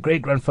that my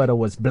great-grandfather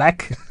was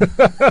black.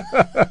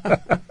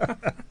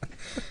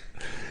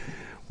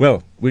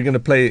 Well, we're going to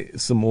play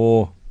some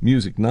more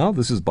music now.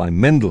 This is by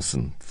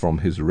Mendelssohn from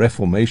his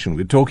Reformation.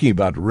 We're talking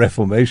about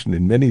Reformation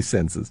in many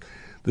senses.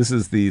 This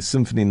is the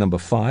Symphony No.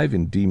 5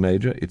 in D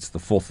major. It's the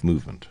fourth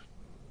movement.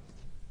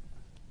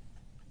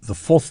 The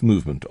fourth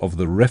movement of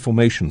the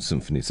Reformation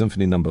Symphony,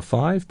 Symphony No.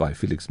 5 by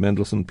Felix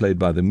Mendelssohn, played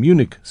by the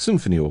Munich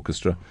Symphony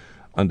Orchestra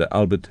under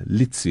Albert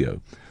Litzio.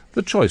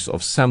 The choice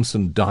of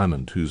Samson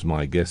Diamond, who's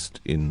my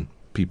guest in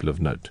people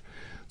of note.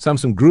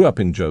 Samson grew up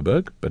in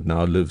Joburg, but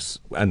now lives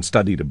and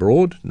studied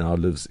abroad, now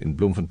lives in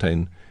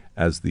Bloemfontein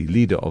as the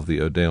leader of the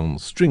Odeon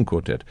String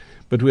Quartet.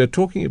 But we are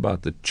talking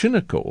about the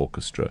Chineke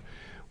Orchestra,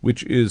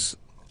 which is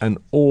an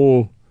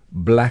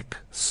all-black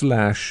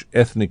 /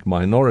 ethnic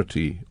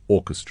minority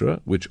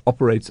orchestra which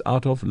operates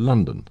out of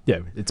London.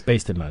 Yeah, it's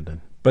based in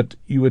London. But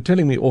you were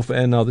telling me off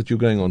air now that you're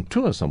going on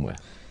tour somewhere.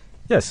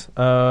 Yes.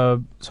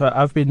 So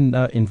I've been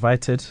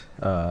invited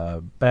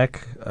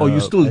back. You're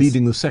still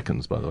leading the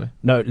seconds, by the way?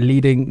 No,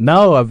 leading.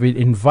 Now I've been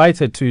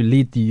invited to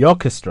lead the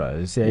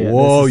orchestra.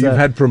 Whoa, you've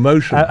had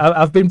promotion.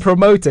 I've been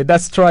promoted.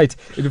 That's right.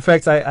 In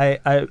fact,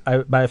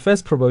 my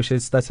first promotion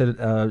started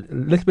a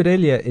little bit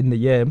earlier in the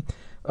year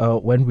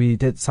when we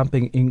did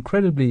something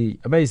incredibly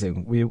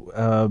amazing. We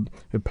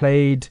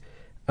played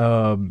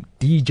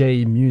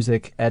DJ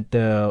music at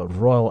the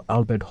Royal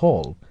Albert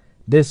Hall.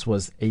 This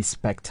was a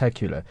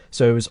spectacular.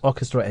 So it was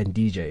orchestra and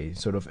DJ,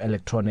 sort of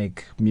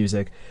electronic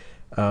music.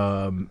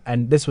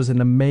 And this was an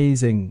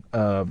amazing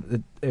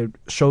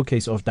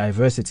showcase of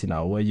diversity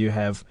now, where you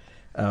have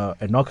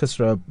an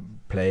orchestra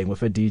playing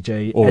with a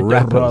DJ or at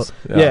rappers.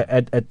 The Royal,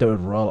 at the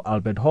Royal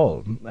Albert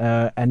Hall.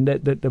 And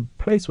the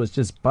place was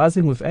just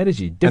buzzing with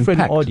energy,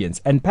 different audience,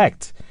 and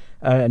packed.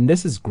 And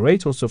this is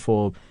great also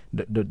for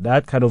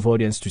that kind of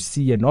audience to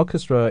see an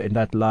orchestra in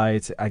that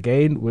light,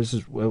 again, which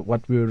is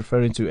what we were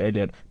referring to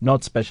earlier,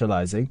 not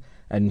specializing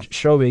and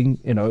showing,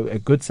 a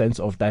good sense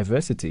of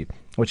diversity,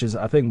 which is,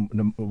 I think,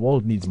 the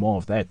world needs more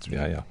of that.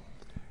 Yeah.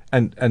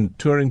 And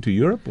touring to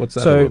Europe, what's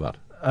that all about?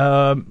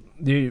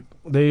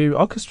 The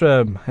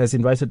orchestra has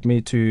invited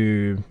me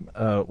to,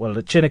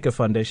 the Chineke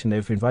Foundation,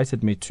 they've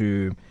invited me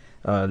to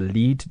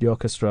lead the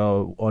orchestra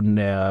on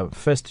their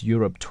first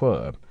Europe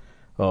tour.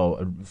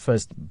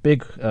 First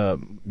big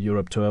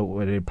Europe tour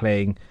where they're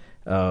playing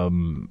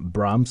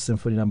Brahms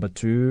Symphony No.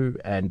 2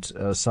 and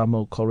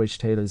Samuel Coleridge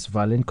Taylor's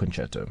Violin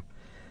Concerto.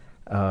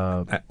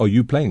 Are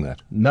you playing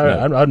that? No,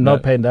 I'm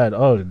not playing that.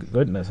 Oh,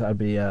 goodness. I'd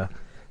be...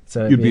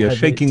 You'd be a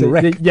shaking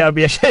wreck. Yeah, I'd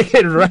be a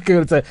shaking wreck.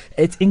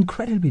 It's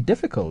incredibly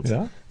difficult,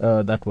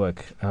 that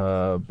work.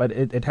 But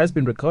it has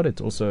been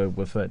recorded also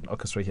with an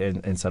orchestra here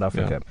in South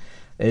Africa.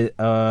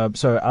 Yeah.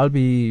 So I'll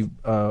be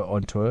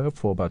on tour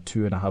for about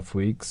 2.5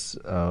 weeks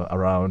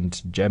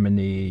around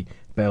Germany,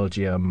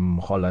 Belgium,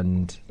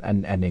 Holland,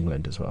 and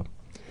England as well.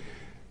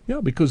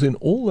 Yeah, because in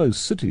all those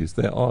cities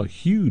there are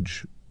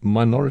huge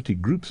minority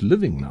groups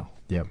living now.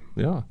 Yeah.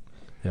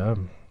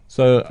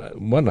 So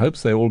one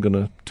hopes they're all going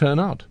to turn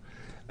out.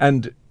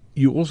 And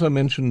you also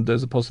mentioned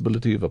there's a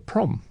possibility of a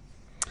prom.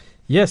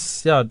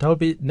 Yes, that'll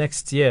be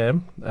next year.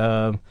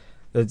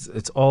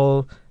 It's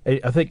all.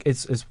 I think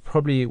it's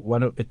probably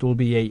it will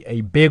be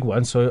a big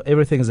one. So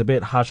everything is a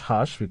bit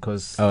hush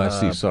because. Oh, I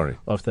see. Sorry.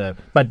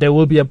 But there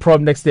will be a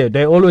prom next year.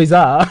 They always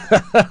are.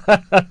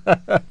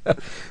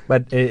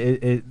 But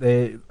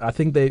I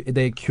think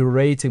the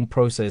curating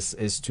process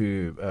is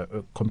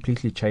to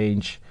completely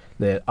change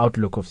the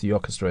outlook of the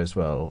orchestra as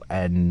well,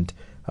 and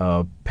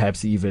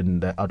perhaps even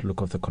the outlook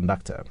of the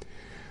conductor.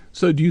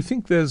 So, do you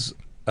think there's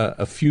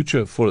a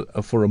future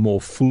for a more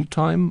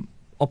full-time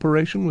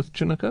operation with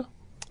Chineke?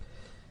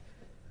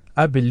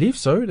 I believe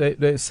so.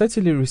 They're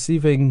certainly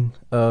receiving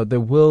the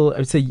will. I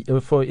would say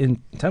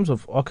in terms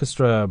of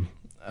orchestra,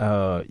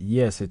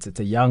 yes, it's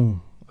a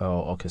young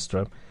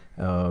orchestra.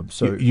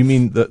 So you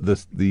mean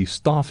the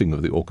staffing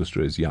of the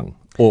orchestra is young,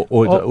 or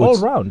all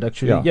round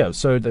actually? Yeah.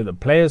 So the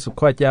players are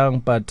quite young,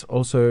 but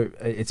also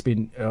it's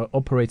been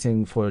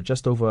operating for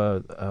just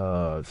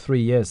over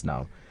 3 years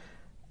now.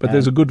 But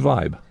there's a good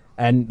vibe.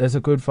 And there's a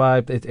good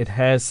vibe. It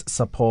has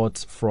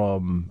support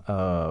from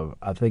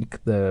I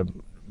think the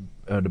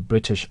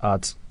British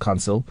Arts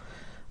Council.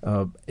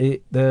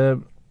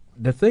 The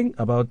thing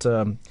about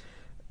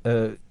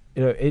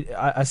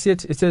I see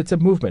it's a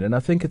movement, and I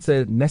think it's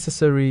a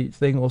necessary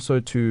thing also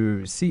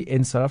to see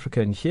in South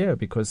Africa and here,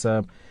 because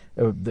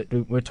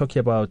we're talking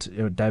about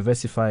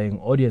diversifying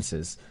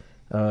audiences.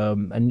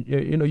 And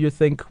you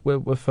think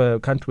with a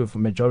country with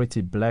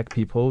majority black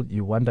people,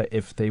 you wonder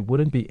if they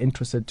wouldn't be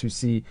interested to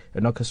see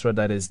an orchestra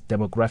that is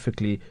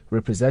demographically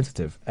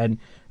representative. And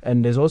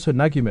there's also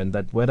an argument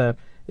that whether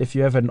if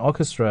you have an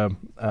orchestra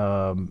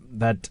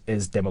that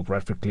is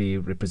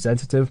demographically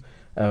representative,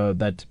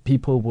 that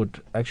people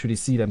would actually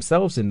see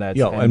themselves in that,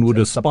 and would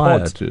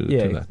aspire support.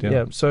 to that.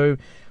 Yeah. So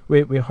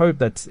we hope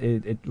that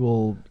it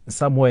will, in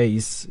some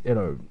ways,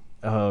 a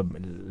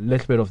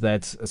little bit of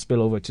that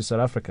spill over to South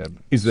Africa.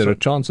 Is there a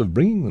chance of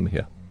bringing them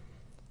here?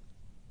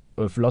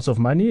 With lots of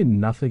money,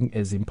 nothing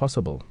is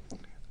impossible.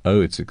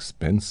 Oh, it's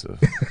expensive.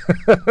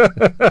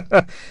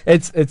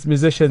 It's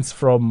musicians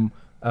from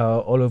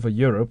all over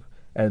Europe,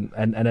 and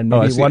then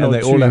maybe one or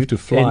they two all have to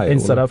fly in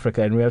South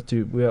Africa, and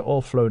we are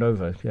all flown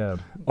over. Yeah.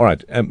 All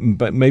right,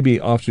 but maybe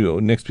after your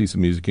next piece of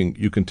music,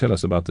 you can tell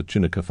us about the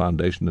Chineke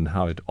Foundation and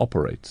how it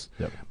operates.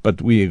 Yep.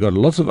 But we got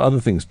lots of other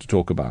things to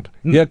talk about.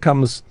 Here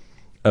comes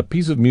a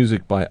piece of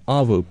music by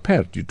Avo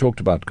Pert. You talked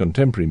about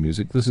contemporary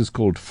music. This is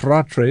called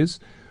Fratres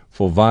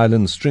for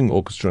violin, string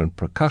orchestra, and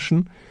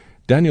percussion.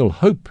 Daniel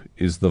Hope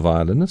is the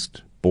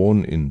violinist,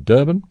 born in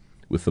Durban.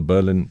 with the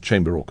Berlin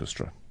Chamber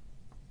Orchestra.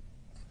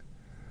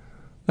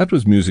 That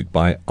was music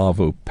by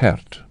Arvo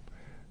Pärt.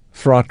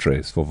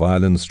 Fratres for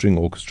violin, string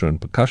orchestra and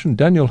percussion.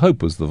 Daniel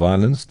Hope was the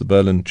violinist. The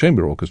Berlin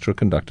Chamber Orchestra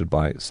conducted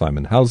by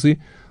Simon Halsey,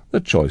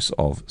 the choice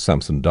of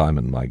Samson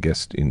Diamond, my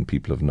guest in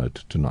People of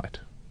Note tonight.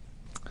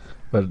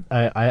 Well,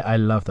 I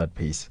love that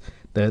piece.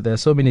 There are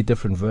so many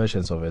different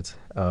versions of it,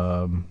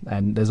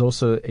 and there's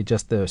also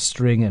just the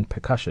string and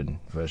percussion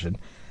version.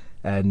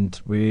 And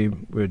we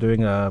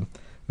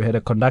had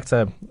a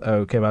conductor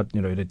who came out.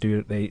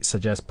 They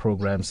suggest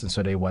programs, and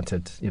so they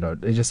wanted,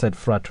 they just said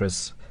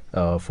fratres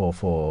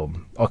for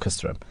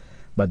orchestra,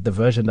 but the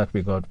version that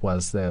we got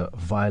was the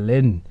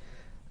violin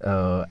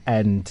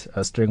and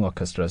a string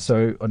orchestra.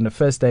 So on the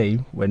first day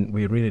when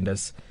we're reading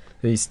this,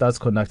 he starts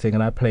conducting,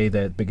 and I play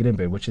the beginning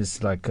bit, which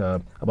is like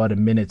about a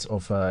minute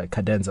of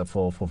cadenza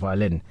for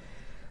violin.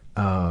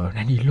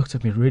 And he looked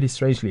at me really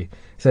strangely.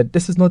 He said,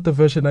 "This is not the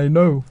version I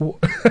know."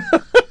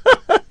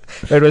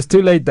 It was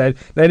too late then.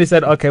 Then he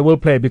said, "Okay, we'll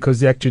play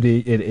because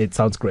actually it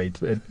sounds great."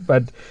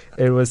 But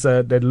it was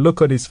the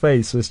look on his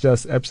face was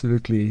just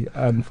absolutely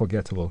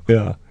unforgettable.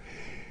 Yeah.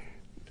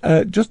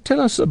 Just tell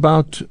us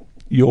about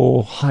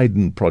your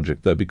Haydn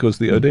project, though, because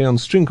the Odeon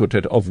String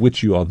Quartet, of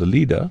which you are the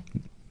leader,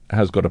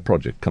 has got a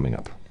project coming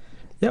up.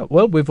 Yeah,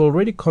 well, we've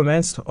already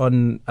commenced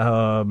on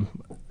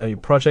a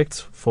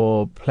project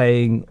for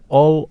playing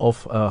all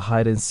of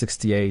Haydn's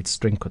 68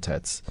 string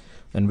quartets.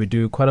 And we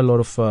do quite a lot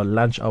of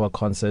lunch hour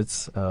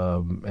concerts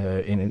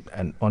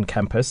on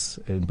campus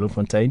in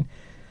Bloemfontein.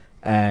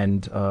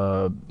 And,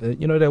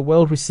 they're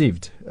well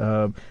received.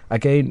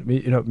 Again,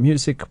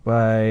 music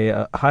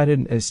by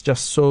Haydn is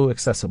just so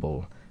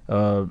accessible.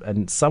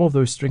 And some of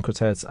those string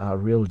quartets are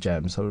real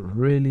gems, so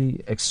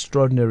really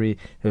extraordinary,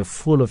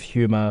 full of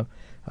humor.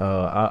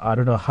 I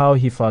don't know how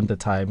he found the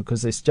time,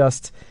 because it's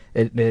just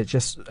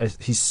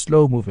his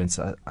slow movements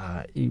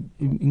are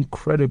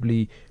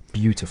incredibly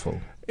beautiful.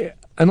 Yeah,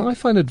 and I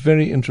find it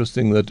very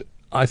interesting that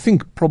I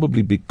think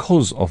probably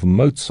because of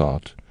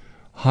Mozart,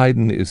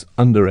 Haydn is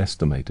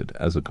underestimated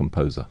as a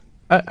composer.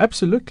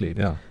 Absolutely.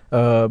 Yeah.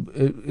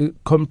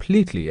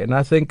 Completely. And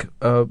I think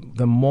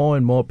the more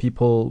and more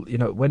people,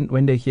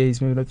 when they hear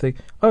his music, they think,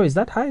 "Oh, is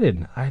that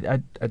Haydn?" I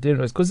didn't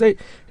know. Because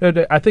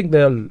I think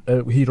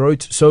he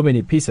wrote so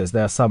many pieces.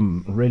 There are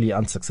some really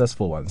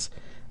unsuccessful ones.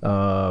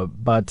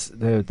 But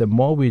the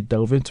more we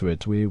delve into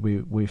it,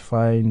 we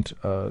find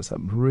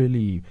some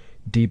really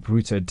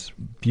deep-rooted,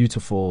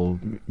 beautiful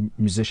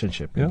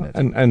musicianship in it.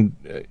 And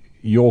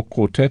your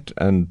quartet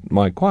and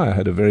my choir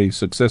had a very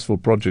successful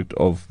project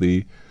of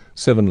the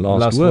 7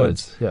 last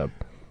words, yeah,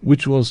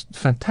 which was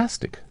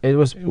fantastic. It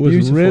was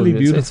beautiful. Really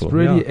beautiful. It's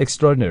really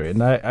extraordinary,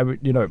 and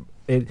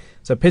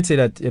it's a pity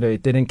that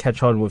it didn't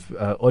catch on with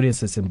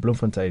audiences in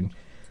Bloemfontein.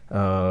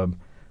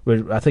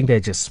 I think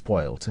they're just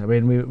spoiled. I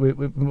mean,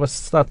 we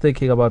must start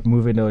thinking about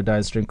moving our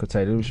Odeon String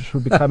Quartet. It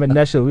should become a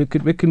national. We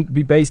can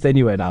be based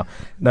anywhere now.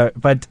 No,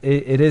 but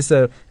it is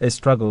a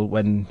struggle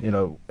when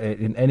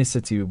in any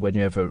city when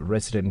you have a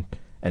resident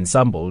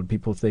ensemble,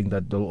 people think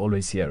that they'll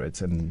always hear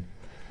it and.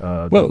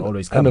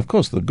 Always come. And of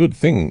course, the good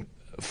thing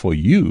for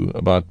you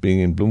about being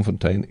in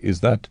Bloemfontein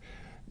is that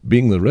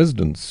being the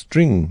resident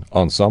string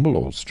ensemble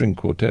or string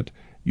quartet,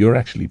 you're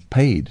actually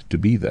paid to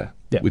be there,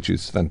 which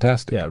is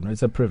fantastic. Yeah,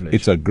 it's a privilege.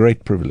 It's a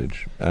great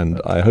privilege, and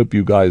I hope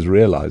you guys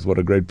realize what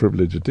a great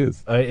privilege it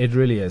is. It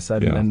really is,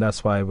 and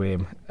that's why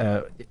we're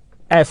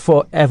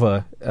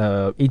forever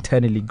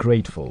eternally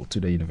grateful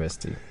to the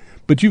university.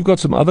 But you've got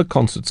some other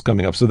concerts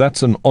coming up, so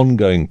that's an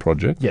ongoing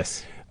project.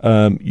 Yes.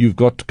 You've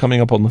got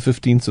coming up on the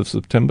 15th of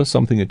September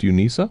something at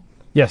UNISA.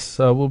 Yes,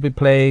 we'll be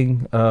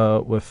playing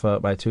with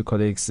my two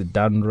colleagues,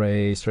 Dan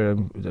Ray,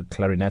 the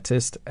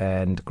clarinetist,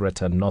 and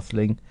Greta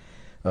Northling,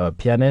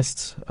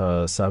 pianist,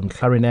 some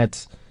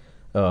clarinet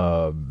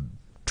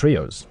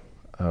trios.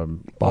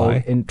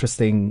 All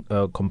interesting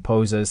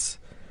composers.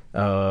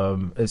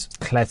 It's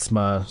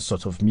klezmer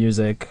sort of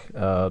music,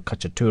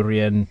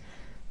 Khachaturian,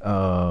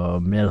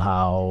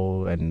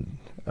 Milhau, and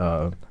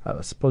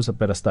I suppose I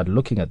better start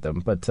looking at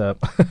them. But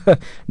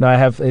no, I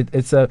have.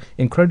 It's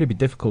incredibly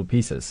difficult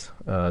pieces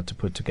to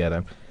put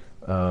together.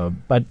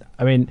 But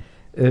I mean,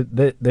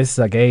 this is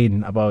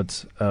again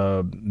about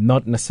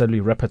not necessarily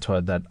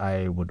repertoire that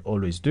I would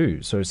always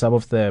do. So some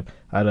of the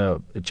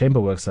other chamber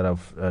works that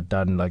I've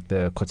done, like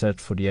the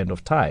Quartet for the End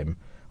of Time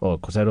or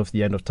Quartet of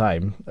the End of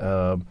Time,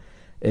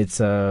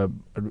 it's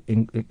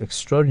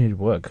extraordinary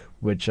work,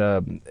 which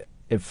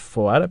if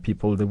for other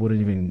people they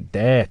wouldn't even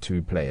dare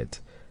to play it.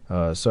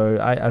 So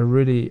I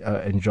really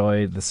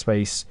enjoy the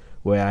space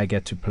where I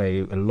get to play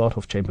a lot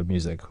of chamber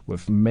music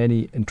with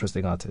many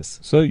interesting artists.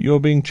 So you're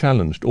being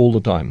challenged all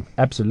the time.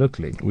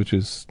 Absolutely. Which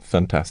is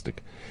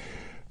fantastic.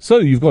 So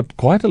you've got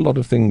quite a lot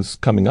of things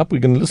coming up. We're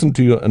going to listen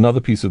to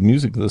another piece of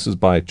music. This is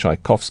by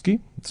Tchaikovsky.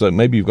 So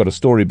maybe you've got a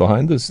story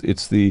behind this.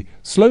 It's the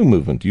slow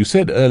movement. You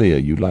said earlier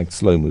you liked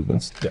slow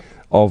movements. Yeah.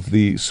 Of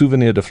the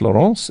Souvenir de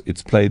Florence.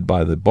 It's played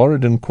by the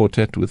Borodin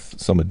Quartet with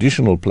some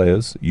additional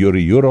players,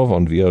 Yuri Yurov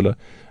on viola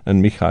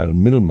and Michael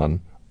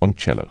Millman on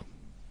cello.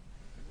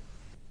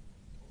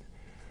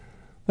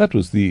 That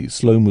was the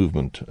slow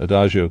movement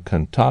Adagio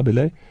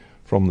Cantabile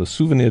from the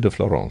Souvenir de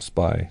Florence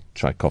by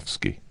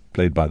Tchaikovsky,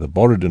 played by the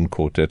Borodin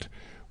Quartet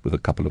with a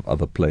couple of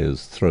other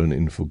players thrown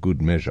in for good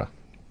measure.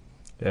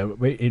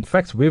 In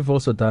fact, we've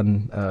also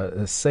done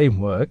the same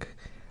work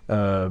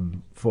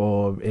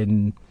for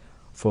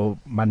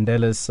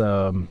Mandela's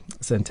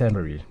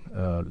centenary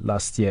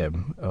last year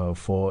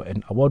for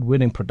an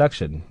award-winning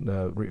production,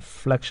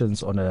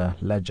 Reflections on a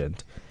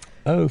Legend.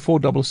 Oh,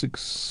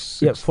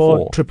 46664. Yeah,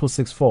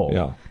 4664.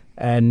 Yeah.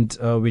 And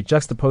we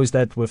juxtaposed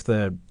that with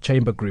the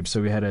chamber group.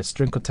 So we had a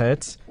string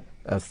quartet,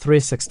 3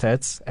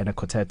 sextets, and a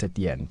quartet at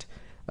the end.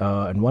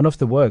 And one of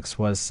the works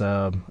was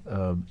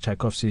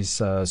Tchaikovsky's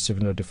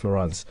Souvenir de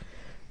Florence.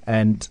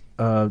 And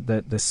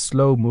the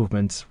slow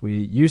movement, we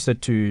used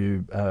it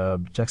to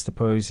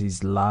juxtapose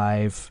his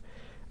life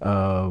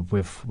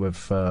with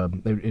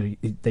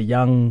the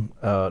young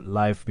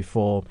life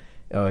before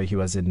he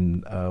was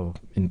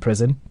in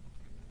prison,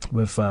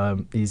 with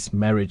his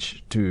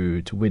marriage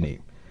to Winnie.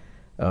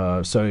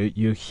 So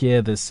you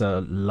hear this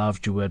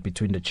love duet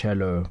between the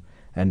cello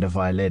and the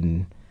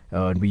violin,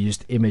 and we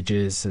used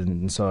images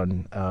and so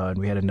on, and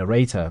we had a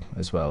narrator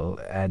as well.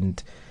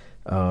 And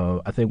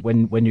I think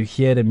when you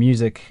hear the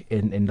music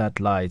in that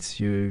light,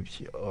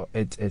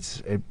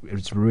 it's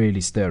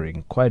really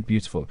stirring, quite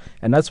beautiful.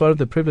 And that's one of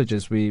the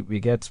privileges we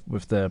get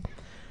with the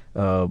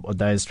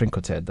Odayan String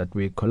Quartet, that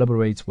we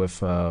collaborate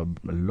with a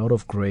lot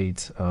of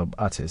great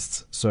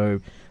artists.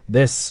 So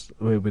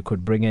we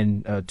could bring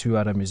in 2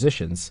 other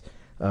musicians,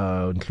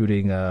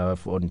 including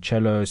on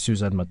cello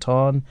Susan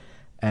Maton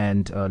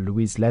and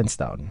Louise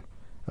Lansdowne,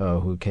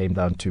 who came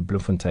down to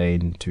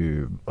Bloemfontein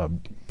to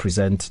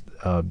present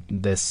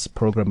this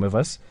program with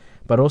us.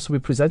 But also we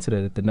presented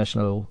it at the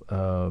National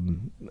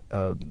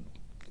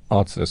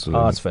Arts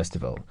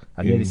Festival.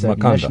 I nearly said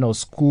Makanda. National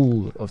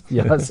School of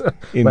Yes,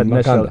 in but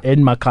Makanda.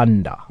 in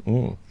Makanda.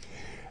 Mm.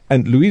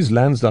 And Louise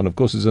Lansdowne, of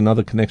course, is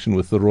another connection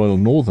with the Royal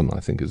Northern, I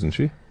think, isn't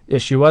she?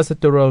 Yes, she was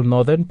at the Royal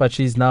Northern, but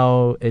she's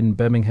now in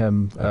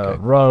Birmingham,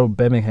 Royal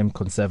Birmingham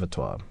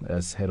Conservatoire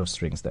as head of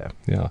strings there.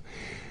 Yeah.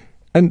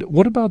 And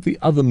what about the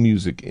other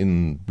music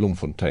in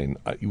Bloemfontein?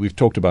 We've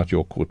talked about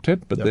your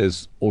quartet, but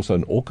there's also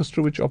an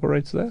orchestra which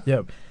operates there?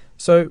 Yeah.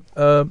 So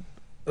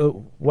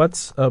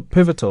what's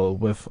pivotal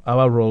with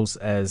our roles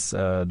as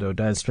the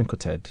Odayan String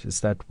Quartet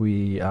is that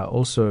we are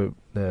also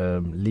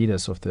the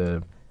leaders of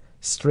the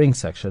string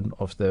section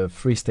of the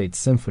Free State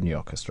Symphony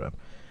Orchestra,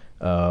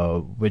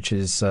 which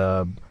is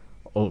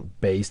all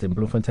based in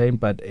Bloemfontein,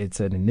 but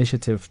it's an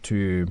initiative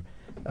to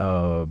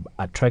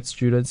attract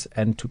students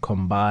and to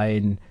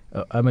combine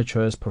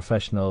amateurs,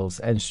 professionals,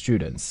 and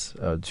students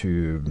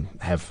to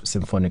have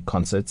symphonic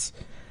concerts.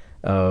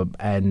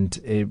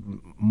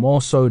 And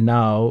more so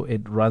now,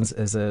 it runs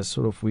as a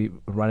sort of, we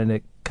run in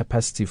a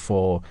capacity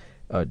for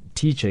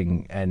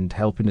teaching and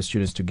helping the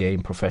students to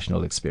gain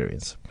professional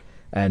experience.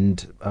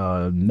 And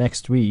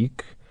next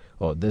week,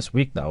 or this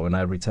week now, when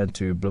I return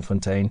to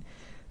Bloemfontein,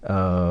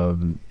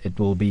 it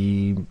will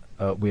be,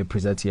 we're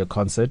presenting a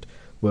concert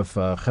with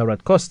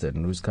Gerard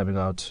Kosten, who's coming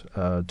out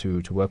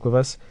to work with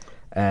us.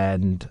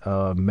 And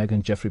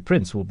Megan Jeffrey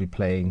Prince will be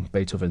playing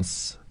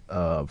Beethoven's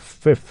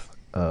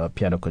 5th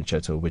piano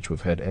concerto, which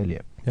we've heard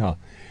earlier. Yeah.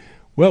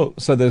 Well,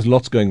 so there's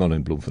lots going on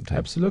in Bloemfontein.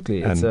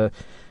 Absolutely.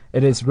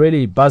 It is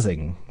really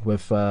buzzing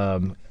with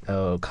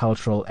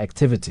cultural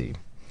activity.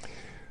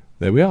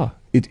 There we are.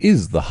 It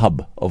is the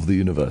hub of the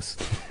universe.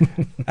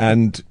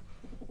 And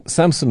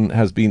Samson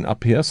has been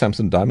up here.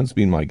 Samson Diamond's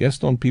been my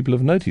guest on People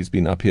of Note. He's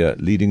been up here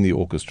leading the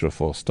orchestra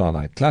for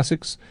Starlight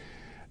Classics.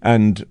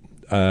 And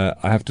I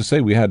have to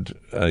say, we had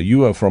you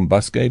were from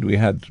Busgate. We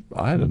had,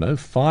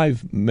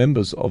 5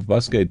 members of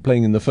Busgate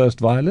playing in the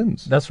first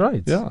violins. That's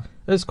right. Yeah.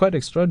 It's quite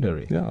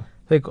extraordinary. Yeah.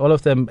 I think all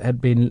of them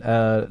had been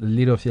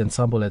leader of the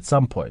ensemble at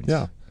some point.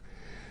 Yeah.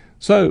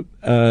 So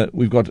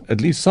we've got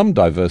at least some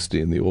diversity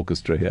in the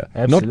orchestra here.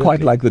 Absolutely. Not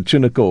quite like the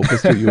Chinook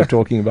Orchestra you were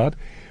talking about.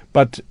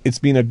 But it's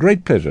been a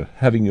great pleasure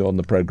having you on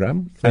the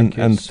program. Thank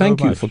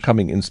you for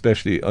coming in,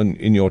 especially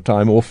in your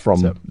time off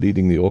from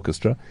leading the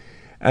orchestra.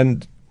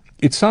 And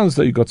it sounds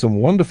that you've got some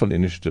wonderful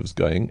initiatives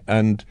going,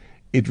 and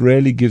it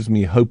really gives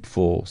me hope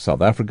for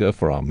South Africa,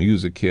 for our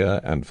music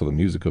here, and for the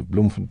music of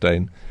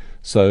Bloemfontein.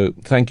 So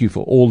thank you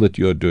for all that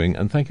you're doing,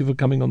 and thank you for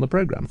coming on the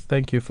program.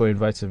 Thank you for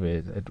inviting me.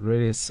 It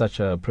really is such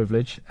a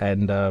privilege,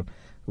 and I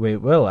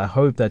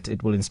hope that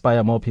it will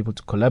inspire more people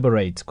to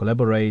collaborate.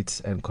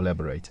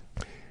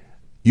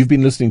 You've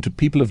been listening to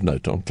People of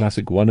Note on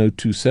Classic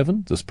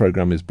 102.7. This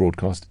program is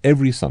broadcast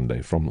every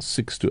Sunday from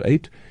 6 to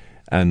 8.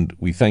 And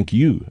we thank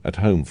you at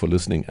home for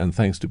listening, and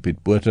thanks to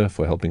Piet Buerter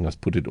for helping us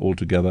put it all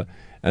together.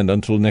 And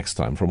until next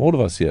time, from all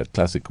of us here at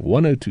Classic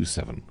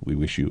 102.7, we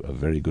wish you a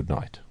very good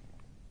night.